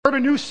A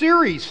new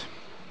series.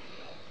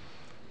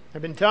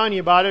 I've been telling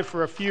you about it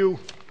for a few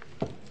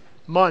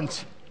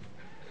months.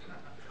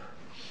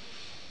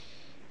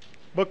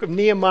 Book of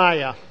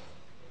Nehemiah.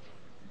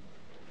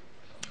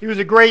 He was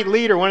a great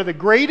leader, one of the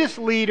greatest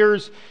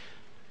leaders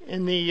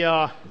in the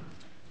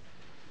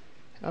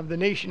of the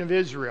nation of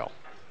Israel.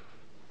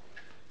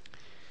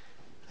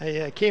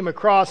 I came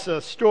across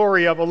a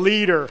story of a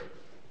leader.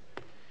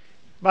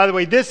 By the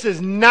way, this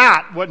is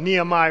not what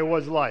Nehemiah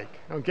was like,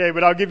 okay?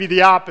 But I'll give you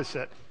the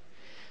opposite.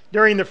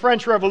 During the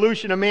French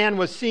Revolution, a man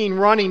was seen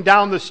running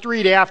down the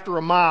street after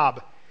a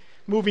mob,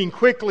 moving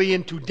quickly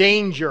into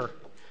danger.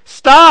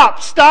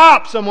 "Stop!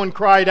 Stop!" someone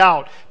cried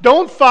out.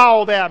 "Don't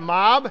follow that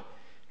mob."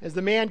 As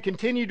the man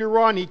continued to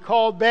run, he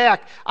called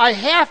back, "I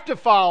have to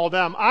follow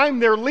them. I'm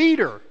their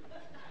leader."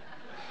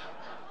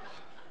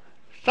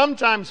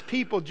 Sometimes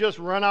people just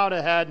run out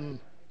ahead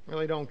and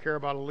really don't care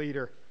about a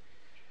leader.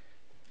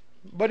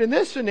 But in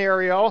this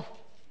scenario,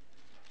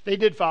 they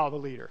did follow the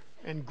leader.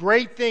 And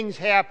great things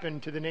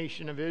happened to the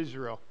nation of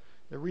Israel.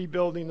 The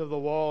rebuilding of the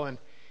wall. And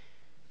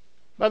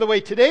by the way,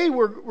 today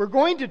we're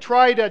going to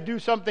try to do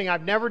something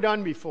I've never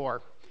done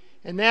before.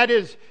 And that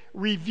is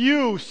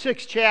review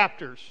 6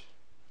 chapters,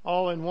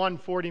 all in one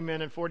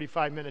 40-minute,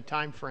 45-minute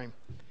time frame.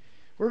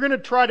 We're going to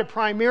try to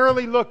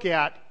primarily look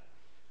at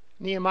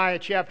Nehemiah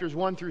chapters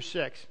 1 through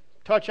 6.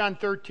 Touch on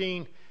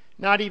 13.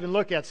 Not even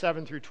look at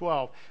 7 through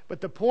 12.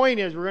 But the point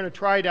is we're going to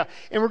try to,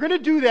 and we're going to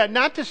do that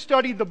not to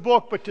study the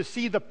book, but to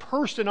see the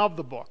person of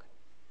the book.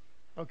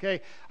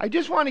 Okay? I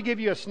just want to give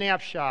you a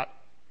snapshot,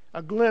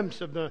 a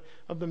glimpse of the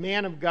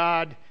man of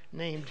God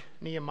named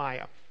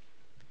Nehemiah.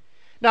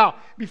 Now,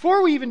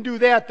 before we even do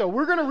that, though,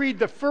 we're going to read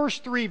the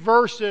first 3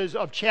 verses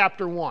of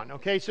chapter 1.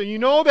 Okay? So you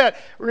know that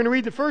we're going to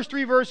read the first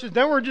 3 verses,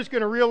 then we're just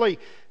going to really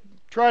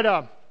try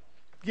to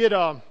get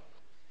an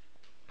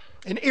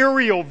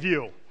aerial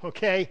view,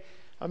 okay,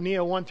 of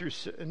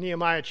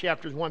Nehemiah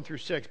chapters 1 through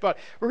 6. But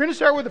we're going to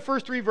start with the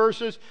first 3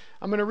 verses.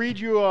 I'm going to read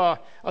you a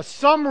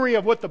summary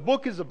of what the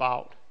book is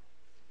about,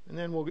 and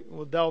then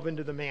we'll delve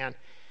into the man.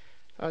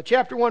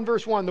 Chapter 1,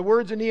 verse 1, the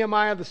words of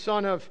Nehemiah, the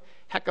son of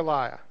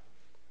Hekeliah.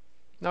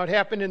 Now it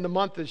happened in the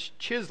month of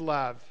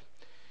Chislev,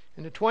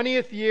 in the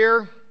 20th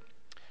year,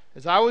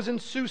 as I was in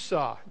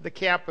Susa, the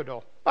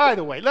capital. By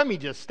the way, let me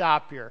just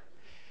stop here,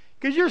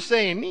 because you're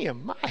saying,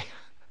 Nehemiah,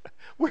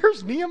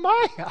 where's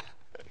Nehemiah?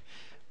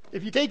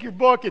 If you take your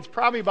book, it's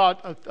probably about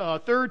a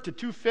third to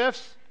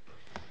 2/5.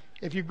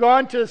 If you've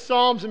gone to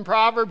Psalms and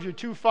Proverbs, you're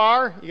too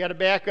far. You got to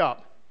back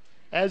up.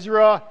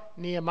 Ezra,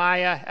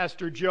 Nehemiah,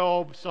 Esther,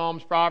 Job,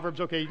 Psalms,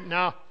 Proverbs. Okay,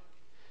 now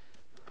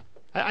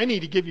I need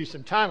to give you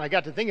some time. I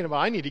got to thinking about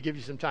I need to give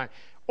you some time.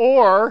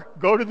 Or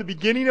go to the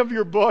beginning of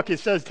your book.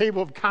 It says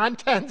table of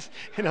contents,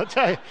 and I'll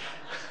tell you.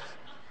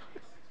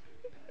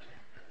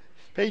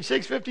 Page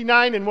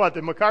 659 in what?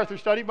 The MacArthur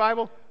Study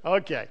Bible?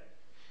 Okay.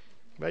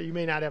 But you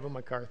may not have a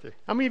MacArthur.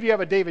 How many of you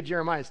have a David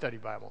Jeremiah Study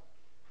Bible?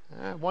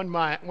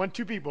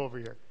 2 people over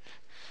here.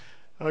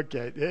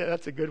 Okay, yeah,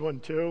 that's a good one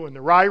too. And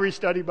the Ryrie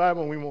Study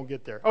Bible, and we won't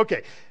get there.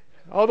 Okay,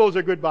 all those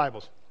are good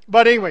Bibles.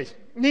 But anyways,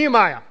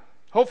 Nehemiah.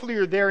 Hopefully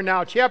you're there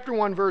now. Chapter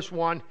 1, verse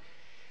 1.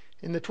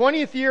 In the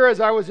 20th year, as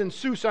I was in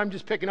Susa, I'm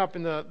just picking up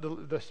in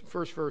the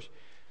first verse,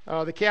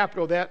 the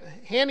capital, that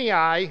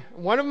Hanani,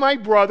 one of my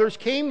brothers,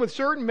 came with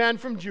certain men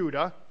from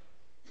Judah,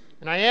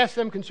 and I asked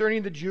them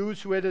concerning the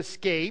Jews who had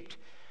escaped,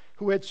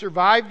 who had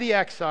survived the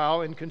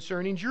exile, and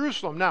concerning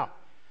Jerusalem. Now,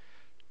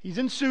 he's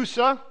in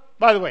Susa.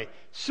 By the way,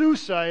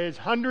 Susa is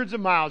hundreds of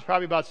miles,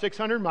 probably about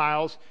 600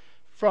 miles,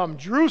 from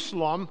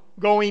Jerusalem,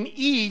 going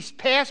east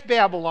past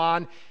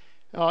Babylon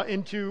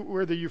into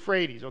where the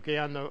Euphrates, okay,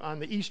 on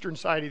the eastern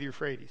side of the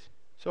Euphrates.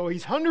 So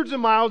he's hundreds of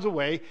miles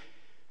away.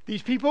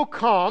 These people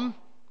come,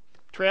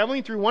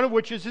 traveling through, one of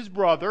which is his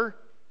brother,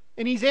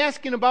 and he's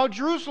asking about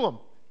Jerusalem.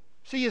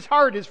 See, his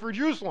heart is for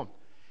Jerusalem.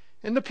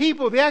 And the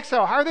people of the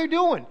exile, how are they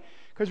doing?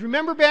 Because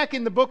remember back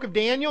in the book of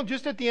Daniel,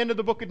 just at the end of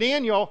the book of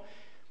Daniel,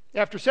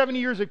 after 70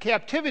 years of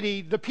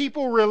captivity, the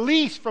people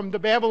released from the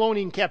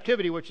Babylonian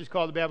captivity, which is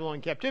called the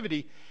Babylonian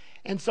captivity,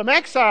 and some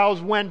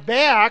exiles went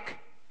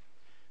back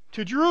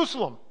to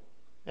Jerusalem.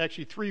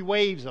 Actually, 3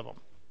 waves of them.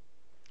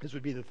 This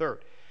would be the 3rd.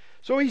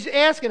 So he's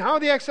asking how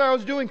the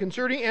exiles doing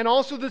concerning, and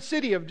also the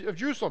city of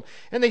Jerusalem.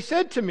 And they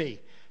said to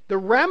me, the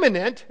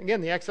remnant,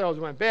 again, the exiles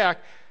went back,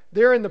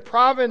 there in the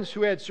province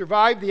who had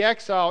survived the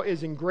exile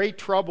is in great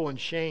trouble and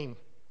shame.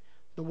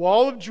 The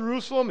wall of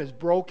Jerusalem is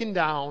broken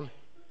down,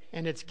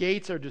 and its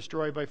gates are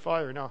destroyed by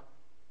fire. Now,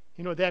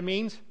 you know what that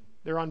means?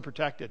 They're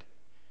unprotected.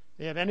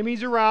 They have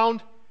enemies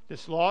around.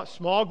 This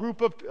small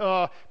group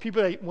of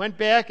people that went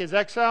back as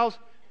exiles,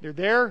 they're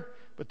there,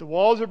 but the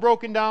walls are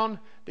broken down.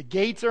 The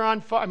gates are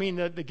on fire.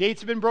 The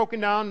gates have been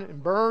broken down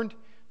and burned.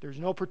 There's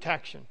no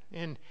protection.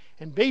 And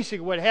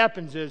basically what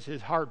happens is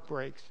his heart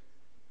breaks.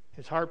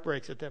 His heart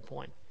breaks at that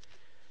point.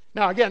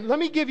 Now, again, let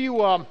me give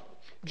you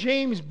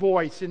James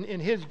Boyce, in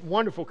his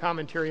wonderful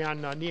commentary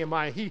on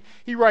Nehemiah,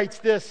 he writes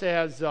this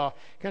as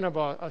kind of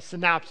a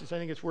synopsis. I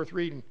think it's worth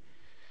reading.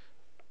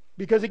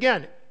 Because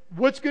again,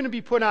 what's going to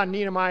be put on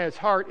Nehemiah's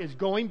heart is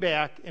going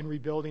back and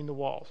rebuilding the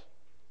walls.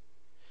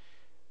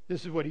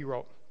 This is what he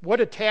wrote.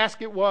 What a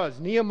task it was.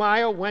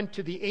 Nehemiah went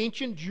to the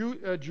ancient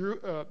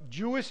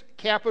Jewish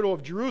capital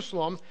of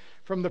Jerusalem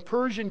from the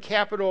Persian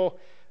capital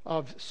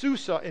of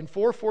Susa in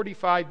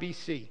 445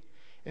 BC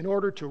in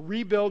order to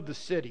rebuild the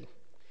city.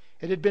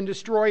 It had been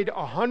destroyed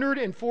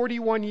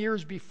 141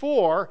 years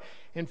before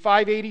in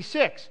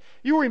 586.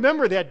 You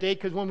remember that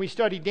date because when we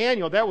studied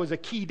Daniel, that was a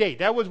key date.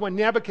 That was when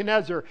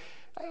Nebuchadnezzar,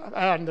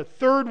 on the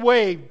third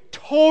wave,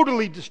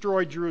 totally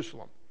destroyed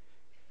Jerusalem.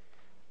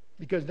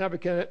 Because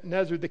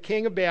Nebuchadnezzar, the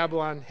king of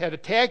Babylon, had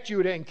attacked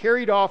Judah and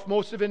carried off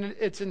most of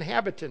its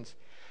inhabitants.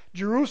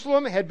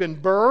 Jerusalem had been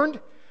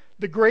burned.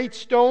 The great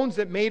stones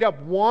that made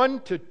up 1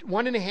 to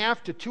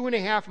 1.5 to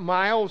 2.5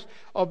 miles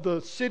of the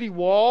city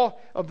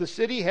wall of the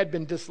city had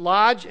been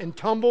dislodged and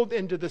tumbled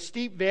into the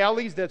steep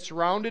valleys that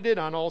surrounded it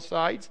on all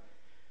sides.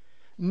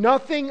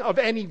 Nothing of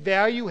any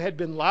value had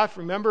been left.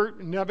 Remember,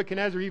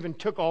 Nebuchadnezzar even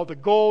took all the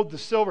gold, the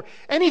silver,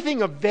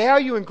 anything of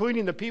value,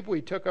 including the people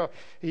he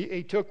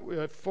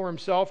took for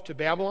himself to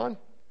Babylon.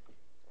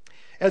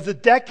 As the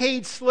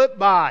decades slipped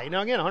by,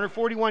 now again,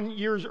 141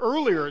 years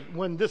earlier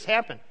when this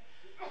happened,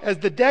 as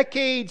the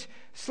decades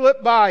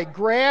slipped by,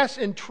 grass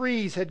and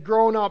trees had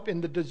grown up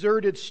in the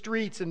deserted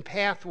streets and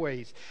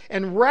pathways,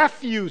 and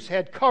refuse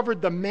had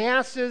covered the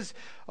masses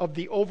of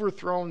the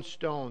overthrown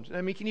stones.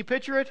 I mean, can you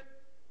picture it?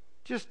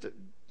 Just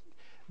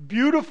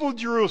beautiful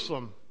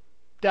Jerusalem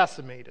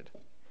decimated.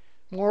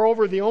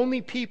 Moreover, the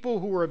only people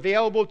who were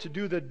available to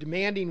do the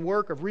demanding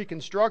work of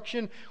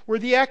reconstruction were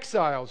the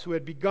exiles who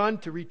had begun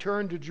to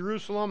return to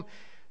Jerusalem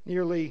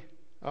nearly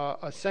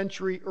a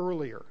century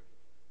earlier.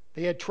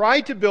 They had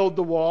tried to build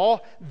the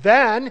wall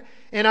then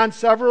and on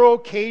several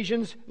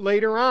occasions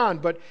later on,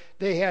 but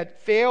they had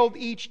failed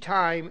each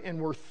time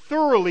and were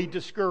thoroughly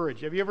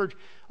discouraged. Have you ever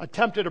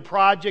attempted a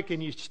project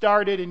and you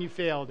started and you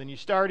failed, and you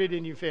started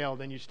and you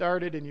failed, and you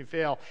started and you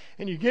failed,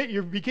 and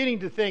you're beginning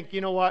to think,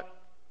 you know what?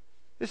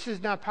 This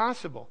is not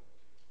possible.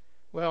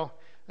 Well,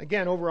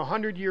 again, over a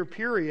 100-year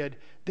period,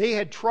 they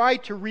had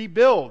tried to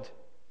rebuild,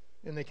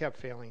 and they kept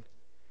failing.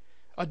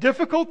 A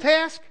difficult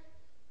task?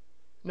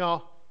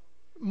 No.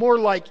 More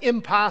like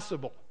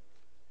impossible.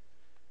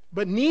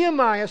 But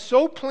Nehemiah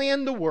so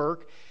planned the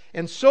work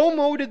and so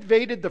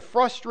motivated the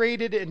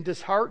frustrated and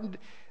disheartened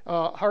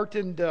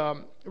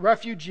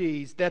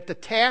refugees that the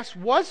task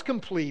was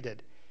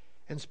completed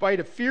in spite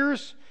of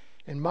fierce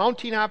and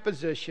mounting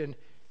opposition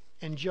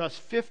in just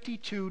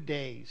 52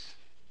 days.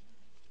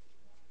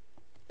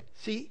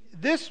 See,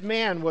 this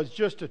man was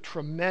just a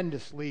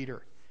tremendous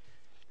leader.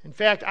 In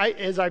fact,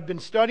 as I've been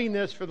studying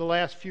this for the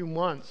last few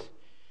months,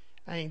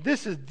 I mean,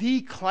 this is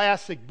the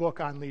classic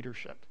book on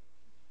leadership.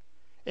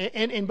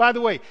 And by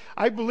the way,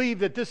 I believe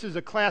that this is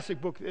a classic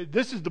book.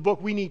 This is the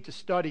book we need to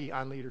study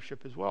on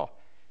leadership as well.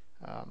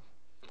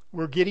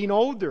 We're getting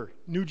older.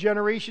 New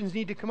generations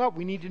need to come up.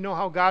 We need to know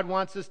how God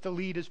wants us to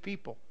lead His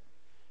people.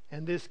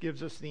 And this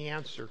gives us the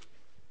answer.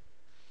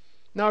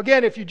 Now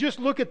again, if you just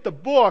look at the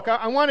book,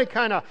 I want to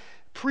kind of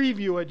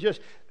preview it,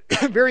 just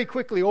very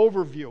quickly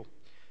overview.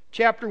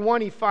 Chapter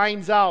 1, he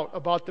finds out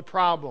about the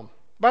problem.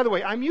 By the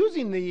way, I'm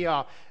using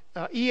the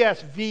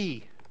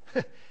ESV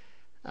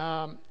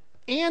and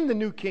the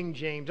New King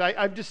James.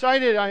 I've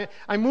decided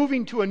I'm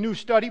moving to a new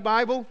study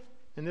Bible,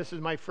 and this is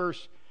my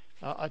first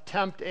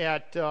attempt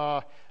at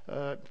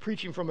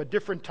preaching from a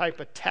different type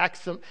of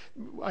text.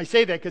 I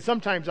say that because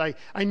sometimes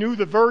I knew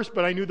the verse,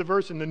 but I knew the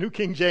verse in the New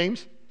King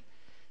James.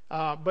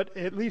 But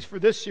at least for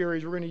this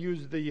series, we're going to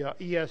use the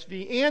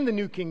ESV and the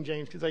New King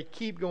James because I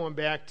keep going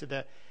back to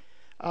that.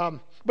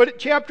 But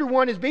chapter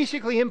 1 is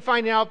basically him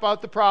finding out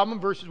about the problem,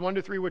 verses 1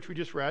 to 3, which we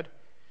just read.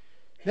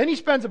 Then he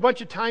spends a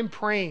bunch of time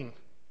praying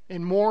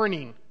and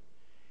mourning.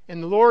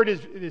 And the Lord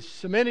is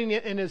cementing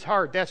it in his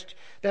heart.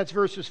 That's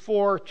verses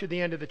 4 to the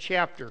end of the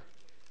chapter.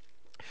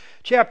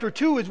 Chapter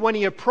 2 is when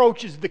he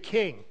approaches the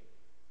king.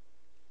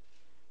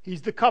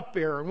 He's the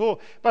cupbearer. And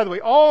by the way,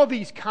 all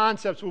these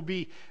concepts will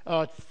be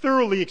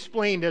thoroughly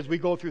explained as we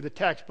go through the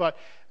text, but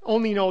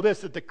only know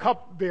this, that the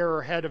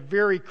cupbearer had a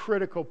very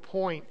critical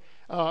point,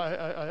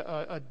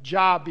 a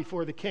job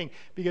before the king,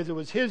 because it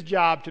was his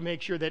job to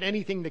make sure that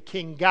anything the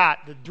king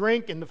got, the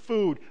drink and the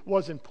food,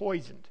 wasn't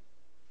poisoned.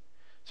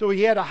 So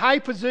he had a high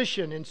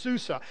position in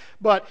Susa,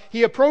 but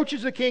he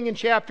approaches the king in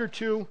chapter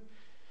 2,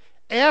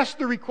 asks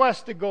the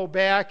request to go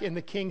back, and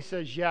the king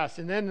says yes.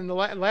 And then in the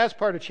last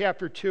part of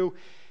chapter 2,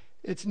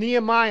 it's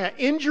Nehemiah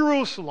in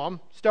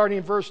Jerusalem, starting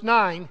in verse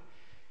 9,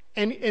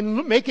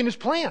 and making his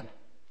plan.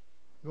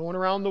 Going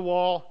around the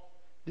wall,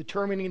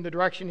 determining the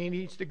direction he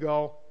needs to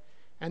go,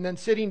 and then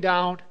sitting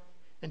down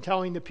and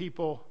telling the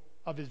people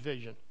of his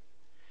vision.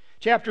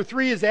 Chapter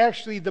 3 is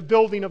actually the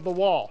building of the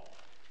wall.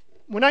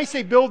 When I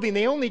say building,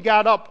 they only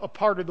got up a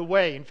part of the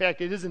way. In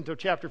fact, it isn't until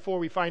chapter 4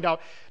 we find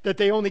out that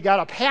they only got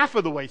up half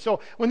of the way. So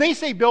when they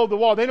say build the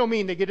wall, they don't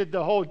mean they get it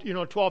the whole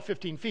 12,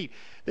 15 feet.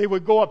 They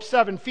would go up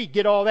 7 feet,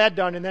 get all that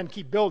done, and then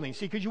keep building.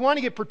 See, because you want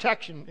to get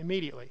protection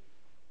immediately.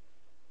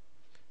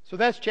 So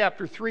that's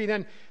chapter 3.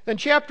 Then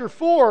chapter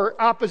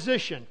 4,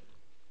 opposition.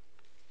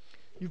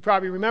 You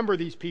probably remember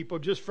these people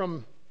just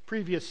from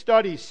previous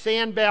studies,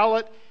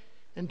 Sanballat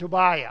and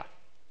Tobiah.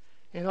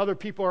 and other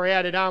people are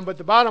added on. But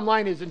the bottom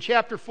line is, in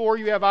chapter 4,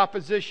 you have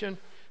opposition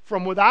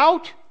from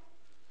without.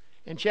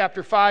 In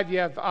chapter 5, you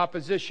have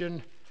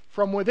opposition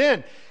from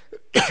within.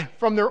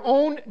 From their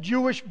own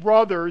Jewish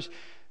brothers,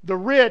 the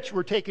rich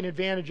were taking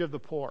advantage of the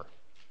poor.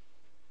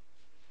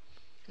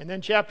 And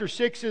then chapter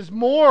 6 is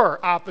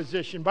more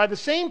opposition by the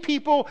same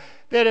people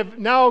that have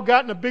now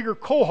gotten a bigger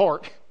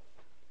cohort.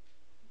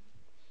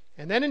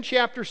 And then in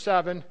chapter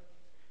 7,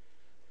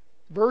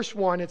 verse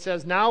 1, it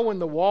says, now when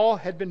the wall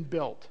had been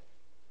built,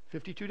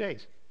 52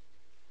 days,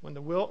 when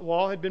the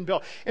wall had been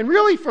built. And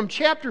really from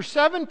chapter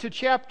 7 to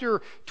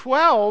chapter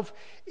 12,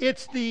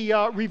 it's the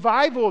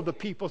revival of the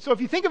people. So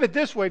if you think of it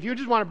this way, if you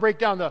just want to break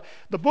down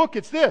the book,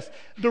 it's this.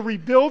 The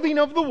rebuilding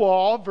of the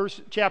wall,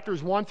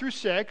 chapters 1 through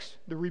 6,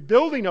 the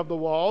rebuilding of the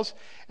walls,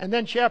 and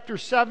then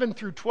chapters 7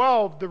 through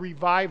 12, the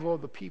revival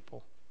of the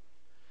people.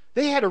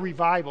 They had a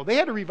revival. They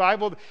had a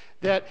revival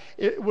that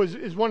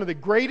is one of the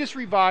greatest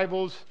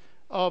revivals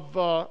of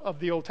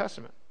the Old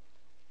Testament.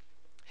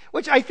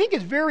 Which I think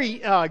is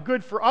very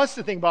good for us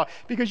to think about,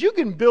 because you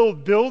can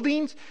build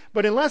buildings,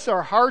 but unless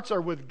our hearts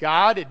are with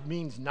God, it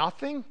means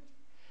nothing.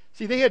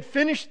 See, they had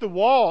finished the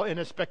wall in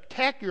a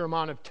spectacular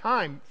amount of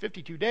time,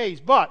 52 days,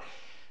 but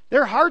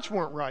their hearts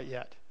weren't right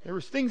yet. There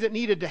was things that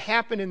needed to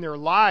happen in their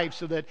lives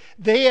so that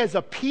they as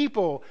a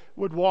people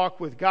would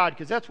walk with God,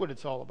 because that's what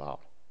it's all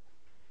about.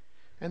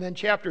 And then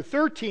chapter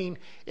 13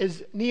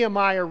 is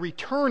Nehemiah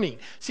returning.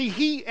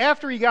 See,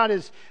 after he got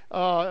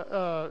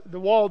the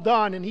wall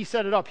done and he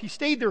set it up, he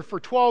stayed there for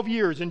 12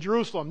 years in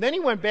Jerusalem. Then he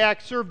went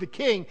back, served the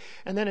king,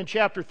 and then in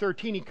chapter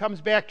 13 he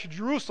comes back to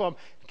Jerusalem,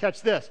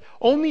 catch this,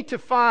 only to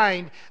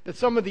find that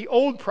some of the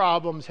old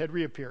problems had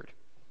reappeared.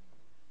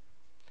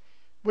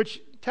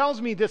 Which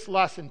tells me this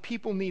lesson: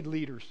 people need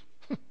leaders.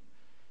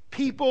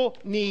 People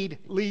need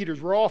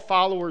leaders. We're all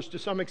followers to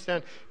some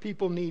extent.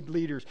 People need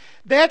leaders.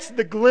 That's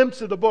the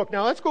glimpse of the book.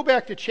 Now let's go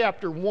back to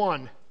chapter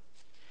 1.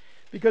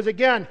 Because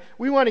again,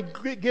 we want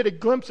to get a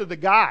glimpse of the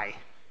guy.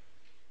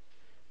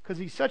 Because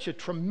he's such a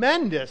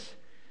tremendous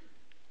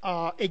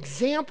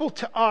example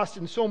to us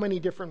in so many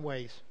different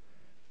ways.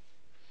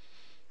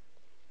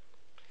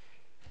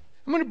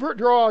 I'm going to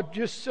draw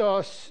just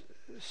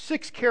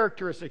 6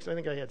 characteristics. I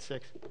think I had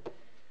 6.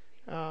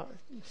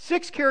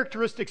 6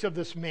 characteristics of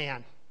this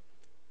man.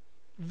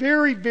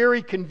 Very,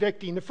 very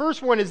convicting. The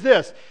first one is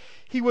this: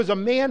 he was a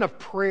man of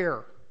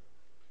prayer.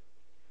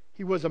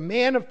 He was a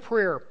man of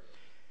prayer.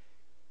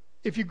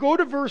 If you go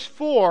to verse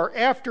 4,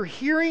 after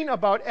hearing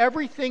about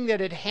everything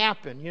that had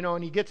happened,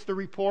 and he gets the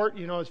report,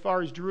 as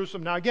far as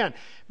Jerusalem. Now again,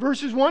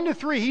 verses 1 to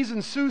 3, he's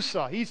in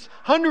Susa. He's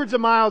hundreds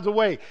of miles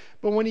away.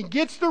 But when he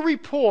gets the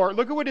report,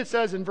 look at what it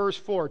says in verse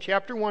 4,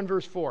 chapter 1,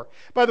 verse 4.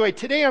 By the way,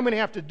 today I'm going to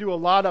have to do a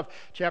lot of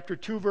chapter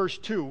 2, verse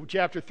 2,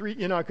 chapter 3,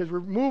 because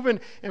we're moving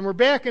and we're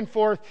back and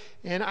forth.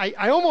 And I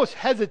almost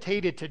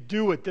hesitated to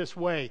do it this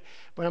way.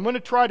 But I'm going to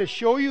try to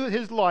show you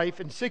his life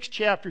in 6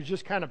 chapters,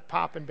 just kind of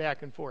popping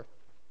back and forth.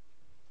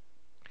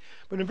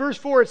 But in verse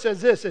 4 it says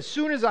this: as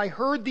soon as I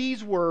heard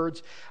these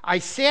words, I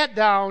sat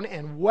down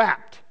and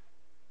wept.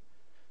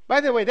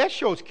 By the way, that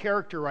shows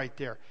character right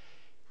there.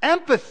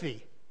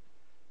 Empathy.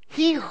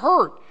 He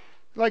hurt.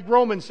 Like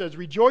Romans says,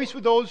 rejoice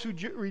with those who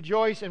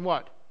rejoice, and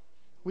what?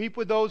 Weep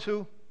with those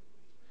who?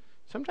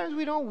 Sometimes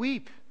we don't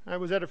weep. I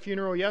was at a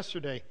funeral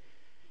yesterday.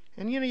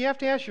 And you have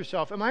to ask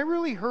yourself, am I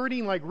really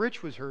hurting like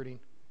Rich was hurting?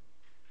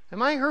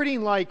 Am I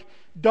hurting like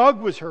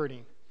Doug was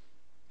hurting?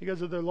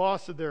 Because of the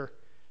loss of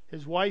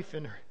his wife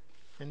and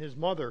his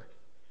mother.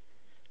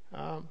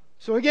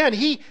 So again,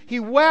 he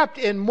wept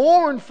and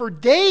mourned for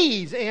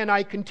days, and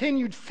I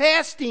continued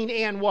fasting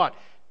and what?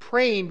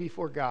 Praying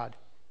before God.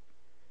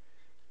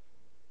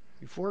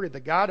 Before the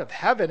God of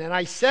heaven. And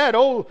I said,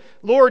 oh,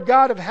 Lord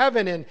God of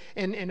heaven,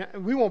 and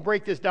we won't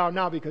break this down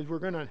now because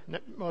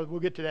we'll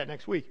get to that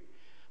next week.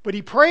 But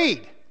he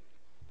prayed.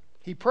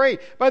 He prayed.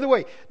 By the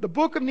way, the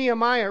book of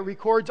Nehemiah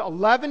records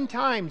 11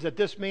 times that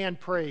this man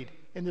prayed.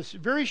 In this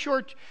very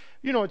short,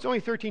 it's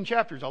only 13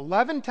 chapters,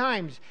 11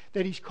 times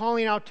that he's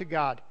calling out to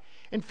God.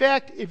 In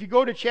fact, if you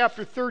go to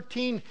chapter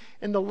 13,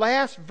 in the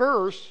last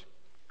verse,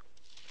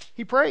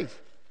 he prays.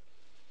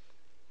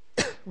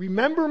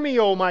 Remember me,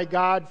 O my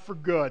God, for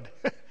good.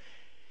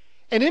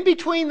 And in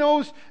between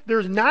those,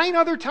 there's 9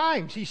 other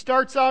times. He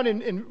starts out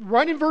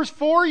right in verse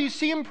 4, you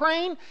see him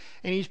praying.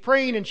 And he's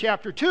praying in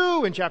chapter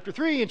 2, and chapter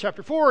 3, and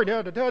chapter 4,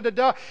 and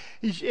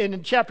and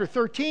in chapter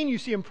 13, you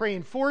see him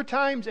praying 4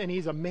 times, and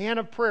he's a man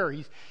of prayer.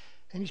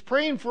 He's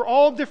praying for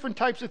all different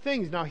types of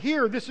things. Now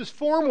here, this is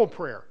formal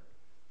prayer.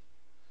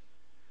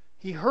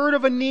 He heard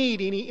of a need,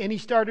 and he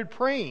started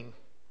praying.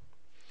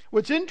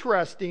 What's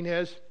interesting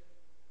is,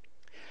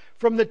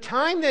 from the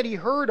time that he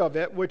heard of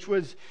it, which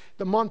was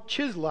the month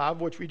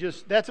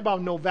Chislev, that's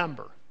about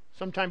November,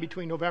 sometime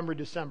between November and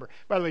December.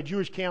 By the way,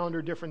 Jewish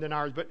calendar different than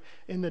ours, but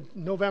in the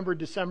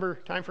November-December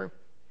time frame.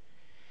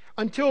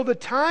 Until the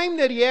time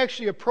that he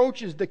actually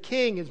approaches the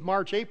king is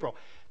March, April.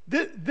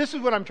 This is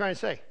what I'm trying to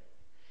say.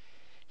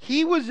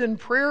 He was in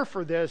prayer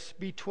for this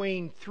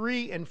between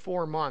 3 and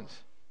 4 months.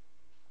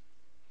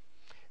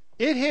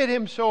 It hit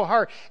him so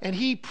hard. And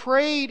he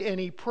prayed and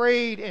he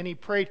prayed and he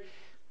prayed.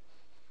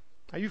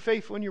 Are you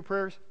faithful in your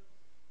prayers?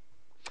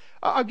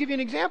 I'll give you an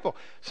example.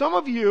 Some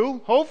of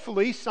you,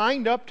 hopefully,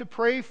 signed up to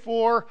pray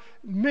for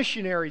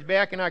missionaries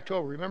back in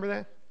October. Remember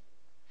that?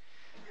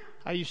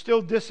 Are you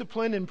still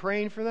disciplined in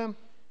praying for them?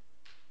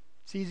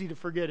 It's easy to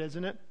forget,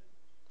 isn't it?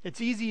 It's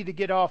easy to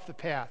get off the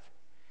path.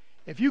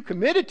 If you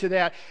committed to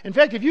that, in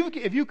fact, if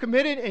you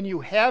committed and you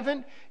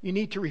haven't, you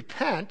need to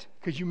repent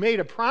because you made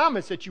a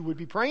promise that you would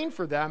be praying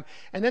for them,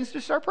 and then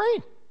just start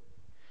praying.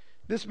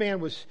 This man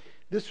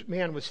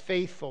was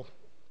faithful.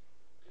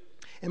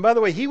 And by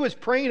the way, he was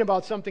praying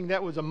about something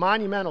that was a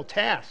monumental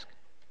task.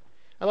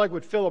 I like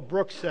what Philip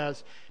Brooks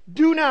says.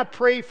 Do not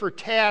pray for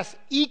tasks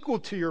equal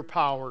to your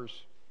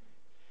powers.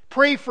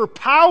 Pray for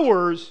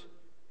powers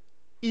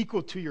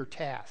equal to your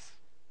tasks.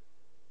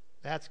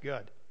 That's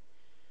good.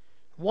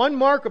 One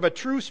mark of a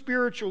true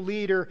spiritual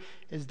leader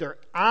is their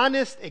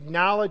honest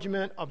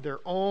acknowledgement of their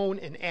own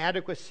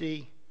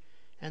inadequacy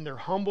and their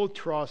humble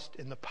trust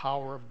in the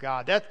power of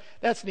God.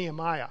 That's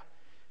Nehemiah.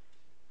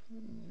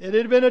 It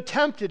had been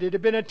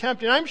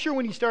attempted. I'm sure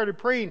when he started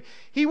praying,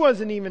 he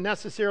wasn't even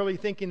necessarily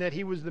thinking that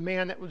he was the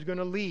man that was going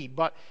to lead.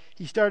 But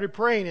he started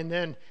praying, and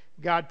then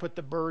God put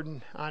the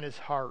burden on his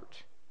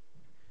heart.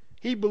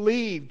 He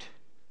believed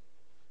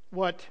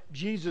what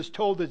Jesus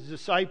told his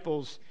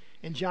disciples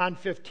in John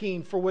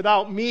 15. For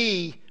without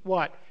me,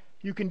 what?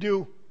 You can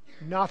do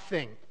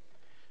nothing.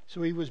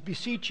 So he was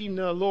beseeching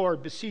the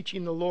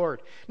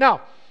Lord.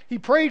 Now, he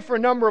prayed for a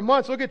number of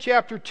months. Look at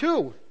chapter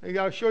 2.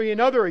 I'll show you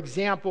another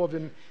example of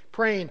him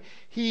praying.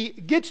 He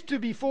gets to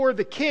before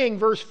the king,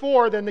 verse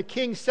 4, then the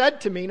king said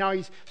to me, now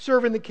he's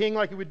serving the king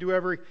like he would do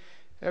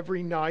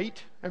every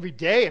night, every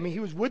day. I mean, he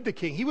was with the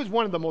king. He was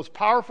one of the most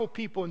powerful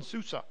people in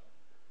Susa.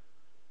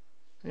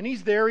 And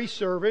he's there, he's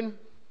serving.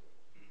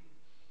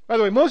 By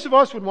the way, most of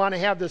us would want to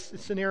have this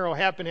scenario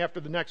happen after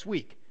the next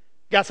week.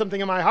 Got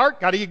something in my heart,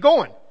 got to get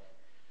going.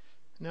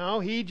 No,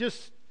 he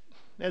just,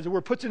 as it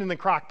were, puts it in the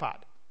crock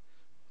pot.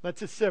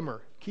 Lets it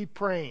simmer. Keep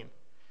praying.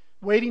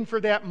 Waiting for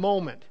that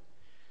moment.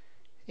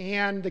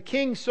 And the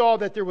king saw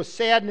that there was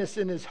sadness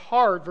in his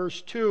heart,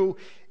 verse 2,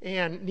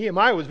 and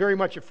Nehemiah was very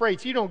much afraid.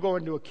 So you don't go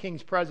into a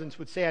king's presence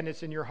with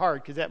sadness in your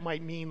heart, because that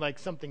might mean like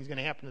something's going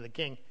to happen to the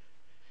king.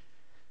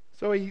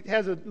 So he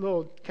has a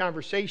little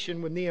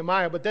conversation with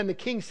Nehemiah, but then the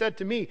king said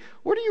to me,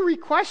 what are you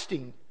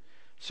requesting?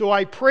 So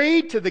I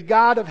prayed to the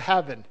God of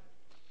heaven.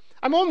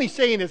 I'm only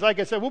saying this, like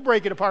I said, we'll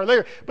break it apart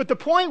later. But the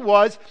point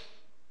was,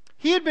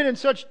 he had been in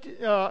such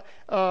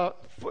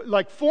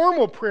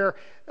formal prayer.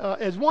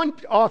 As one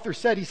author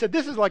said, he said,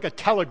 this is like a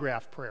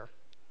telegraph prayer.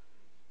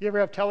 You ever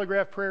have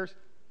telegraph prayers?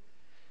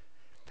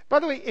 By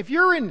the way, if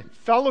you're in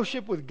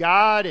fellowship with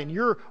God and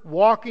you're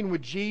walking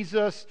with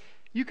Jesus,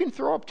 you can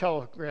throw up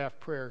telegraph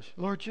prayers.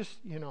 Lord, just,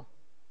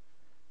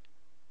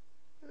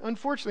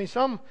 Unfortunately,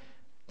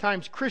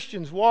 sometimes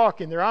Christians walk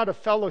and they're out of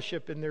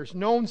fellowship and there's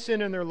known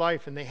sin in their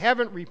life and they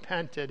haven't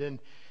repented and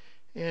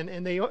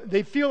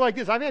they feel like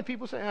this. I've had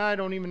people say, I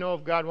don't even know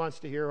if God wants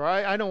to hear, or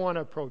I don't want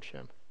to approach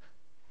him.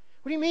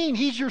 What do you mean?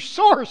 He's your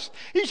source.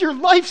 He's your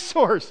life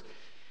source.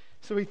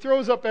 So he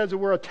throws up, as it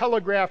were, a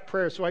telegraph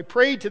prayer. So I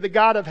prayed to the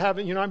God of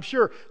heaven. I'm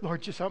sure,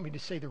 Lord, just help me to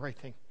say the right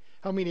thing.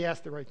 Help me to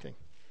ask the right thing.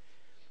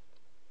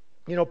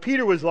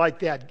 Peter was like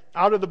that.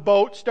 Out of the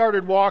boat,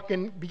 started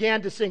walking,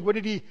 began to sing.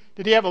 Did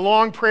he have a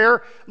long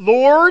prayer?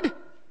 Lord,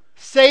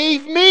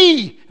 save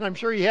me. And I'm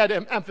sure he had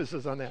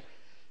emphasis on that.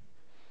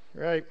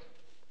 Right?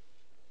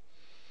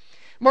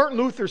 Martin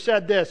Luther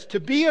said this, to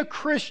be a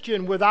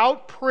Christian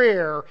without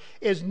prayer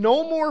is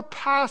no more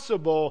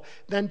possible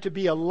than to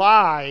be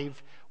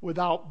alive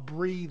without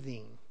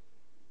breathing.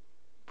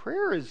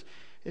 Prayer is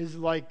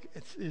like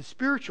it's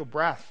spiritual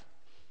breath.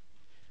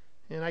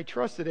 And I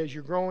trust that as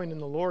you're growing in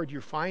the Lord,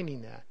 you're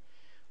finding that.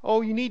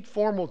 Oh, you need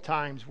formal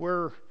times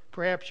where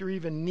perhaps you're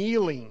even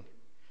kneeling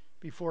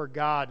before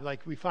God,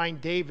 like we find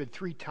Daniel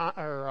 3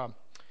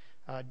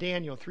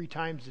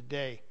 times a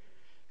day.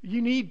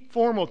 You need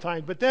formal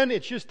time, but then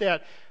it's just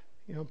that,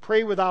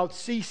 pray without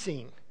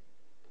ceasing.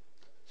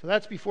 So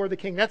that's before the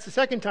king. That's the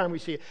second time we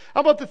see it. How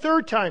about the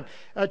third time?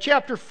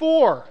 Chapter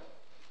 4.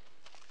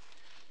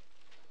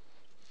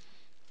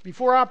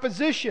 Before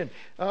opposition.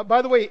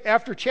 By the way,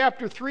 after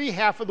chapter 3,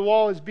 half of the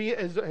wall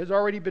has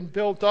already been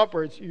built up,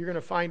 or you're going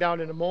to find out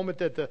in a moment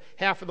that the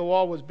half of the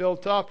wall was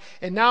built up.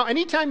 And now,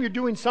 anytime you're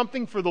doing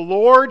something for the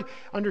Lord,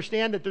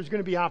 understand that there's going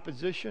to be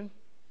opposition.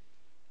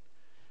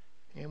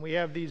 And we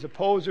have these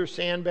opposers,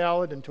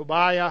 Sanballat and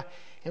Tobiah.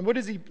 And what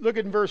does he look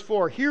at in verse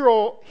 4? Hear,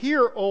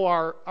 O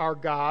our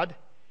God,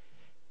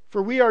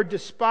 for we are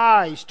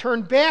despised.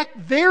 Turn back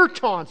their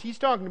taunts. He's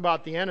talking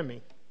about the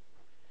enemy.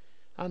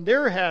 On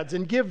their heads,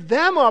 and give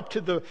them up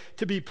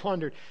to be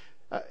plundered.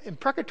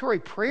 Imprecatory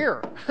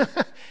prayer.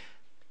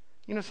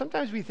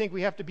 Sometimes we think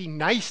we have to be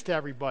nice to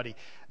everybody.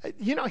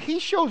 He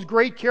shows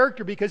great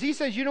character because he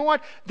says, you know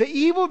what? The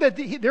evil that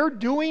they're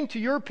doing to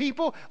your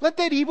people, let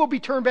that evil be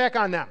turned back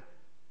on them.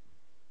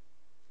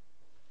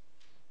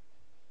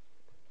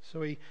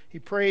 So he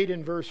prayed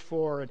in verse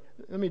 4. And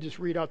let me just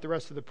read out the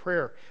rest of the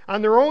prayer.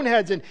 On their own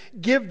heads, and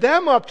give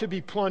them up to be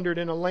plundered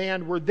in a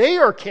land where they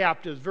are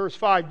captives. Verse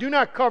 5. Do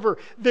not cover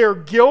their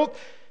guilt.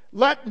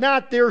 Let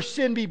not their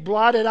sin be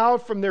blotted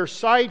out from their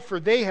sight, for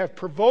they have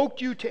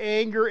provoked you to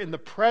anger in the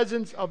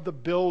presence of the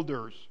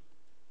builders.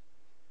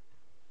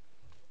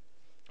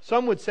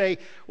 Some would say,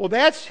 well,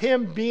 that's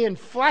him being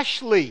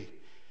fleshly.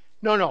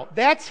 No,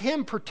 that's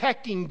him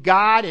protecting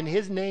God and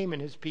his name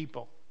and his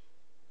people.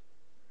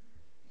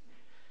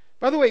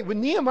 By the way, with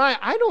Nehemiah,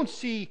 I don't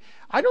see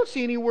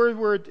anywhere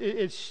where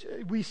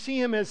we see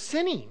him as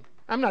sinning.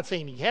 I'm not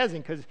saying he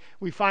hasn't, because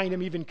we find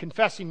him even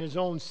confessing his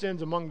own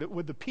sins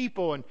with the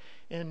people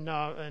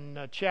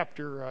in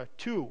chapter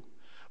 2.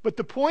 But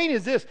the point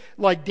is this,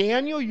 like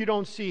Daniel, you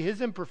don't see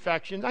his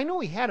imperfections. I know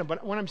he had them,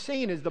 but what I'm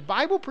saying is the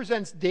Bible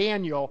presents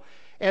Daniel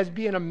as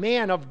being a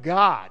man of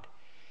God.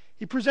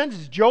 He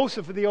presents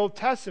Joseph of the Old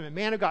Testament,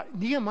 man of God.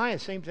 Nehemiah,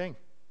 same thing.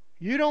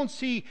 You don't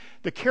see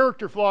the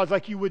character flaws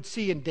like you would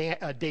see in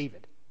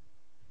David.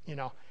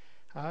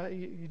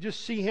 You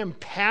just see him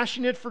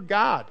passionate for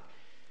God.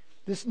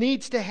 This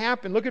needs to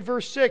happen. Look at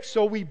verse 6.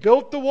 So we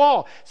built the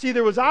wall. See,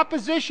 there was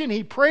opposition.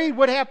 He prayed.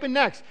 What happened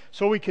next?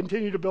 So we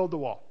continued to build the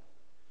wall.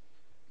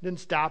 Didn't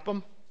stop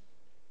him.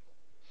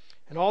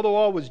 And all the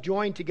wall was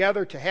joined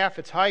together to half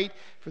its height,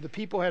 for the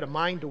people had a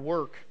mind to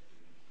work.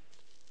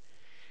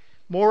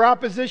 More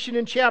opposition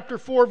in chapter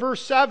 4,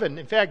 verse 7.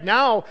 In fact,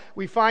 now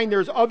we find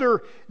there's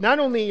other, not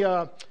only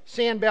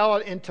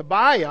Sanballat and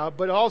Tobiah,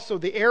 but also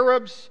the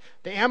Arabs,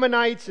 the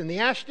Ammonites, and the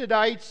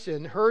Ashdodites,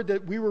 and heard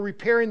that we were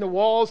repairing the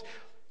walls.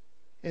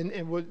 And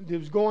it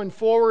was going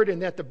forward,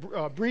 and that the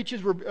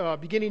breaches were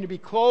beginning to be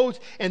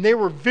closed, and they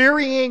were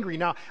very angry.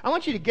 Now, I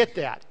want you to get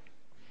that.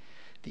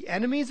 The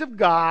enemies of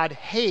God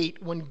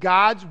hate when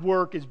God's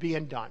work is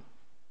being done.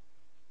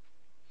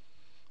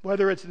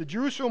 Whether it's the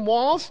Jerusalem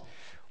walls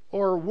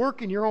or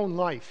work in your own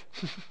life.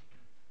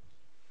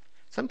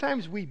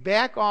 Sometimes we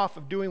back off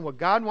of doing what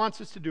God wants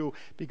us to do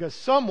because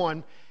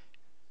someone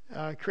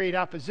create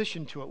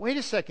opposition to it. Wait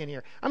a second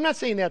here. I'm not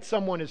saying that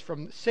someone is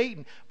from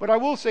Satan, but I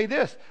will say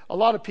this. A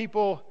lot of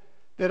people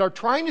that are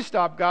trying to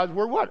stop God's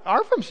word,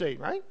 are from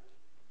Satan, right?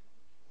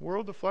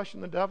 World, the flesh,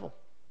 and the devil.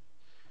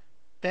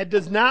 That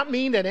does not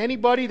mean that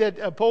anybody that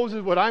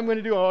opposes what I'm going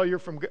to do, you're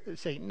from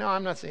Satan. No,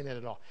 I'm not saying that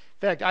at all.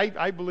 In fact,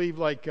 I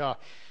believe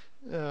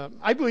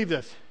I believe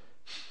this.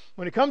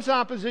 When it comes to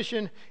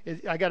opposition,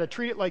 I got to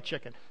treat it like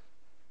chicken.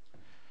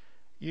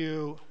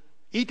 You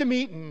eat the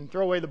meat and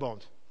throw away the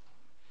bones.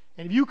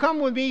 And if you come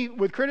with me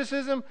with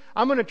criticism,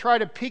 I'm going to try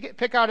to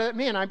pick out of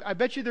that. I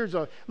bet you there's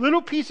a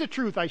little piece of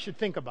truth I should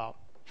think about.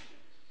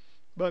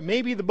 But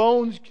maybe the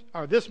bones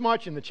are this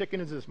much and the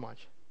chicken is this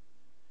much.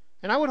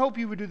 And I would hope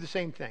you would do the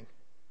same thing.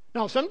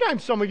 Now,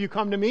 sometimes some of you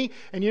come to me,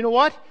 and you know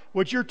what?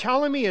 What you're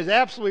telling me is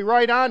absolutely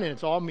right on, and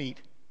it's all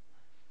meat.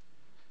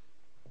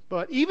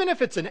 But even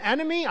if it's an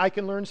enemy, I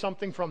can learn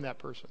something from that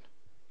person.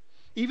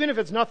 Even if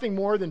it's nothing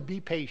more than be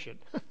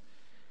patient.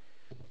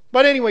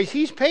 But anyways,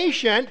 he's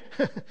patient.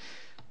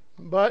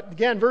 But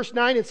again, verse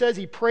 9, it says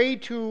he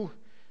prayed to,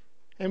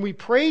 and we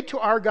prayed to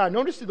our God.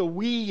 Notice the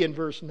we in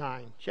verse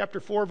 9. Chapter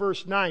 4,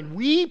 verse 9.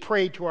 We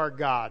prayed to our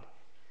God.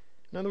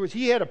 In other words,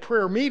 he had a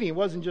prayer meeting. It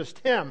wasn't just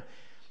him.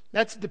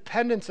 That's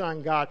dependence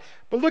on God.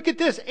 But look at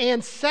this.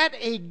 And set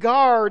a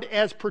guard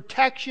as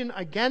protection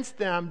against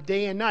them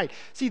day and night.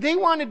 See, they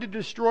wanted to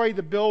destroy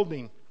the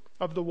building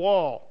of the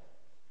wall.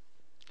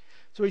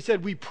 So he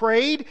said, we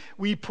prayed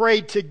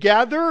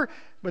together,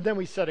 but then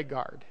we set a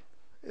guard.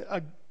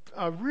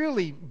 A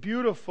really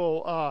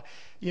beautiful,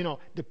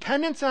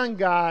 dependence on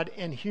God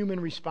and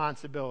human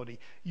responsibility.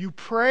 You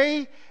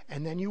pray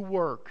and then you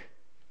work.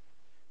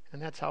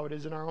 And that's how it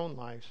is in our own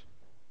lives.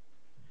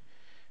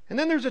 And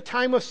then there's a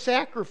time of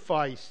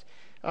sacrifice.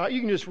 You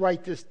can just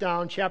write this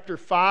down. Chapter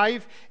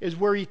 5 is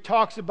where he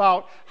talks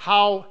about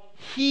how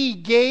he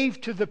gave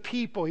to the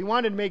people. He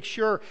wanted to make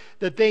sure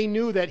that they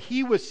knew that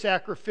he was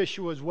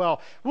sacrificial as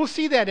well. We'll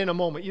see that in a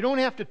moment. You don't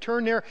have to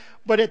turn there.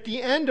 But at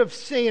the end of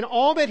saying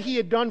all that he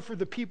had done for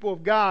the people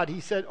of God, he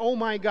said, oh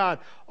my God,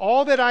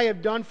 all that I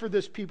have done for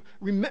this people,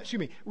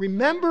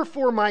 remember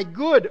for my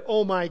good,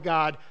 oh my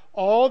God,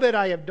 all that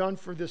I have done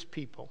for this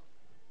people.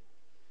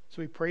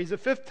 So he prays a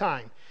fifth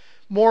time.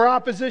 More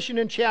opposition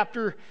in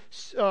chapter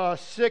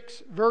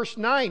 6, verse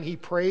 9. He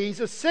prays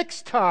a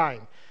sixth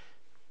time.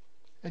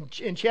 And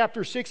in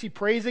chapter 6, he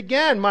prays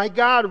again, my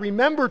God,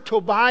 remember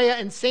Tobiah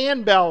and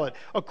Sanballat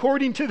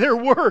according to their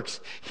works.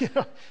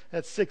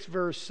 That's 6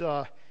 verse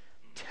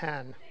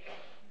 10.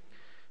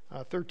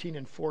 13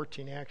 and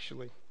 14,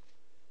 actually.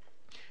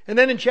 And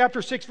then in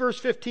chapter 6, verse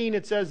 15,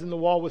 it says, and the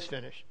wall was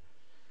finished.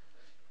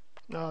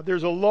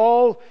 There's a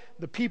lull.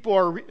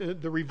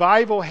 The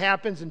revival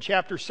happens in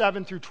chapter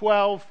 7 through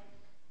 12.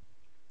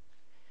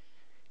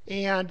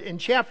 And in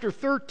chapter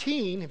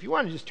 13, if you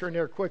want to just turn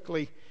there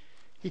quickly,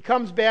 he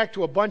comes back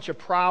to a bunch of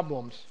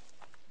problems.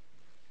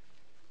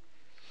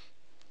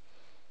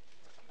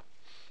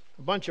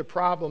 A bunch of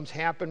problems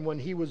happened when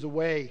he was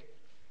away.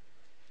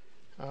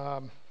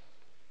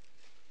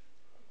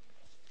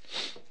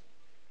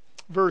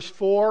 Verse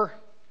 4,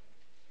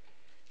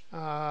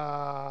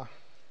 Well,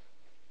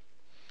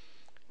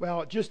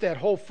 just that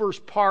whole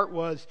first part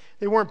was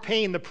they weren't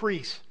paying the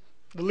priests,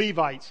 the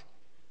Levites,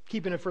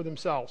 keeping it for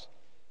themselves.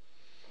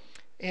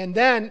 And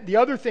then the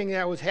other thing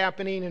that was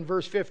happening in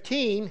verse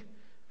 15,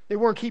 they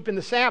weren't keeping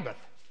the Sabbath,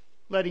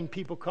 letting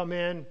people come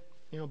in,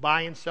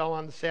 buy and sell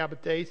on the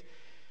Sabbath days.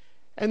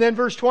 And then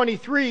verse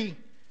 23,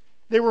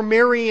 they were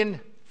marrying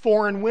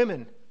foreign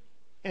women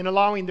and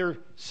allowing their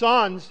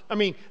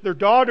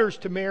daughters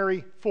to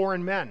marry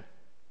foreign men.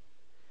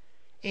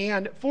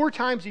 And 4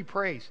 times he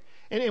prays.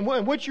 And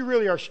what you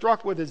really are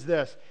struck with is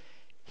this.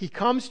 He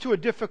comes to a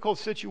difficult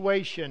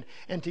situation,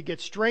 and to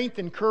get strength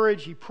and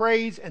courage, he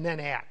prays and then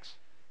acts.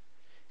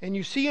 And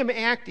you see him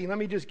acting. Let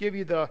me just give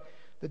you the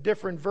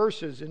different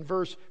verses. In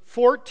verse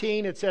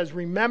 14, it says,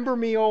 "Remember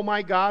me, O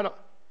my God."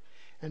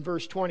 In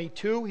verse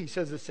 22, he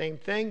says the same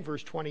thing.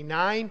 Verse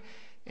 29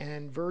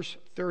 and verse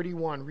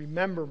 31,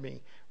 "Remember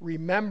me,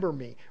 remember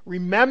me,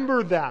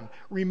 remember them,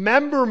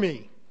 remember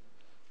me."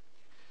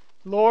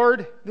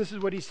 Lord, this is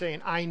what he's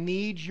saying. I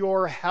need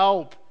your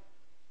help.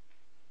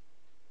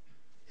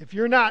 If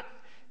you're not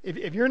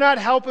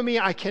helping me,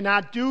 I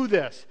cannot do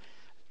this.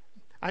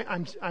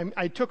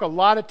 I took a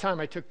lot of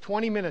time. I took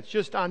 20 minutes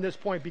just on this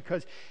point,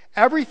 because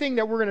everything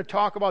that we're going to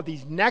talk about,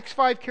 these next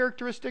 5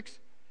 characteristics,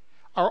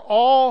 are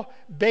all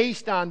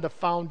based on the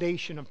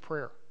foundation of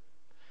prayer.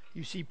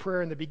 You see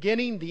prayer in the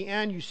beginning, the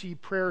end. You see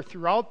prayer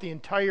throughout the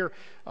entire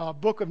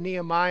book of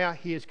Nehemiah.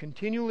 He is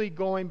continually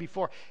going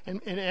before.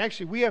 And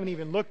actually, we haven't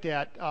even looked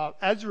at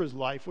Ezra's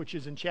life, which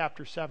is in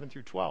chapter 7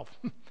 through 12.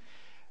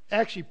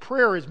 Actually,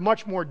 prayer is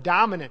much more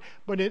dominant.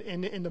 But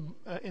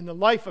in the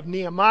life of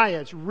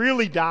Nehemiah, it's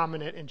really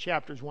dominant in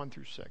chapters 1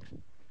 through 6.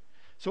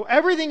 So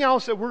everything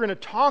else that we're going to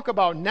talk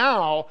about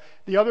now,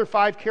 the other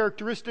 5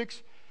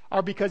 characteristics,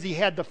 are because he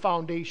had the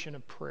foundation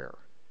of prayer.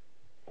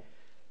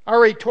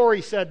 R.A.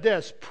 Torrey said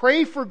this: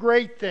 "Pray for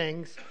great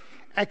things,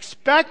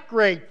 expect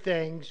great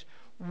things,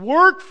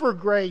 work for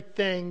great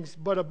things,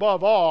 but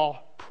above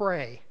all,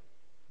 pray."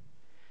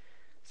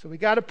 So we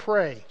got to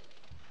pray.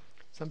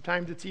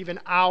 Sometimes it's even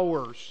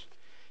hours.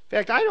 In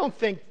fact, I don't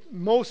think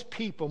most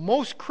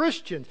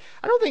Christians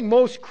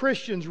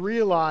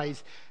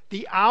realize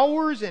the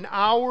hours and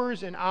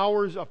hours and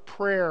hours of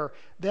prayer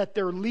that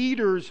their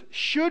leaders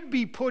should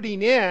be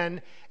putting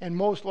in, and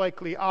most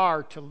likely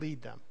are, to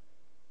lead them.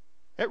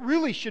 It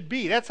really should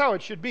be. That's how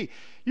it should be.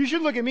 You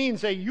should look at me and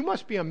say, "You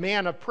must be a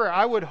man of prayer."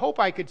 I would hope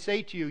I could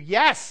say to you,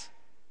 yes.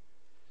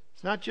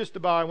 It's not just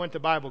about I went to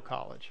Bible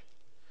college.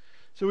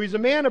 So he's a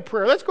man of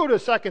prayer. Let's go to the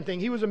second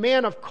thing. He was a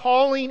man of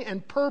calling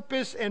and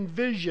purpose and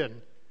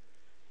vision.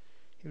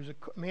 He was a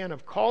man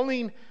of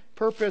calling,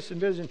 purpose,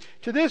 and vision.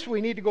 To this, we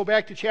need to go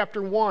back to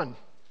chapter 1.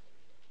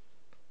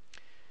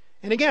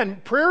 And again,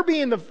 prayer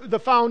being the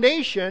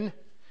foundation,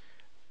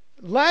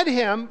 led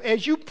him,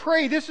 as you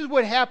pray, this is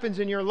what happens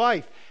in your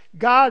life.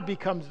 God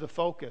becomes the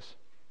focus.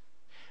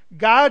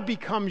 God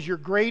becomes your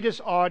greatest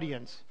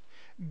audience.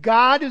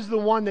 God is the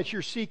one that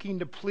you're seeking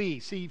to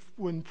please. See,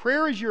 when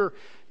prayer is your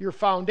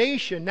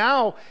foundation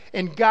now,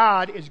 and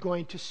God is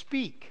going to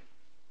speak.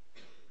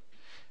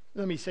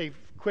 Let me say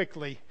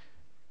quickly,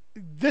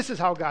 this is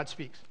how God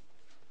speaks.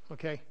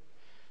 Okay?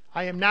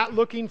 I am not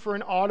looking for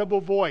an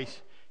audible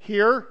voice.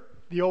 Here,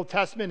 the Old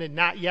Testament had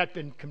not yet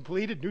been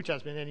completed. New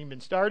Testament hadn't even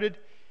been started.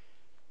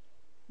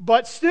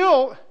 But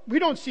still, we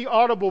don't see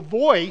audible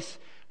voice,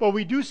 but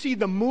we do see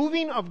the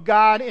moving of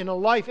God in a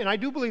life. And I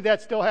do believe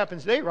that still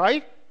happens today,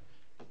 right?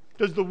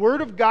 Does the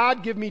Word of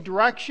God give me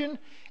direction?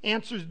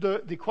 Answers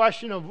the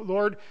question of,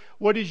 Lord,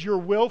 what is your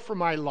will for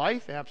my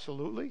life?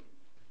 Absolutely.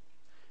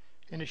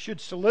 And it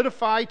should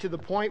solidify to the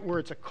point where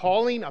it's a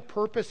calling, a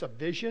purpose, a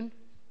vision.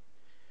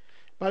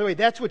 By the way,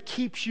 that's what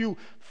keeps you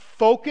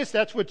focused.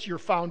 That's what's your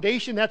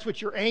foundation. That's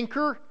what's your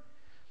anchor.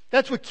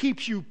 That's what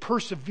keeps you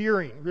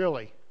persevering,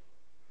 really.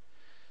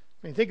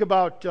 I mean, think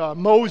about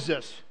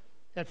Moses.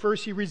 At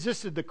first, he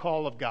resisted the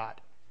call of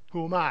God.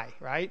 Who am I,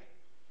 right?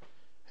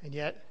 And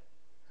yet,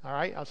 all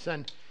right, I'll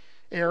send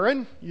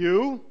Aaron,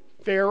 you,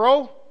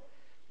 Pharaoh,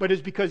 but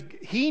it's because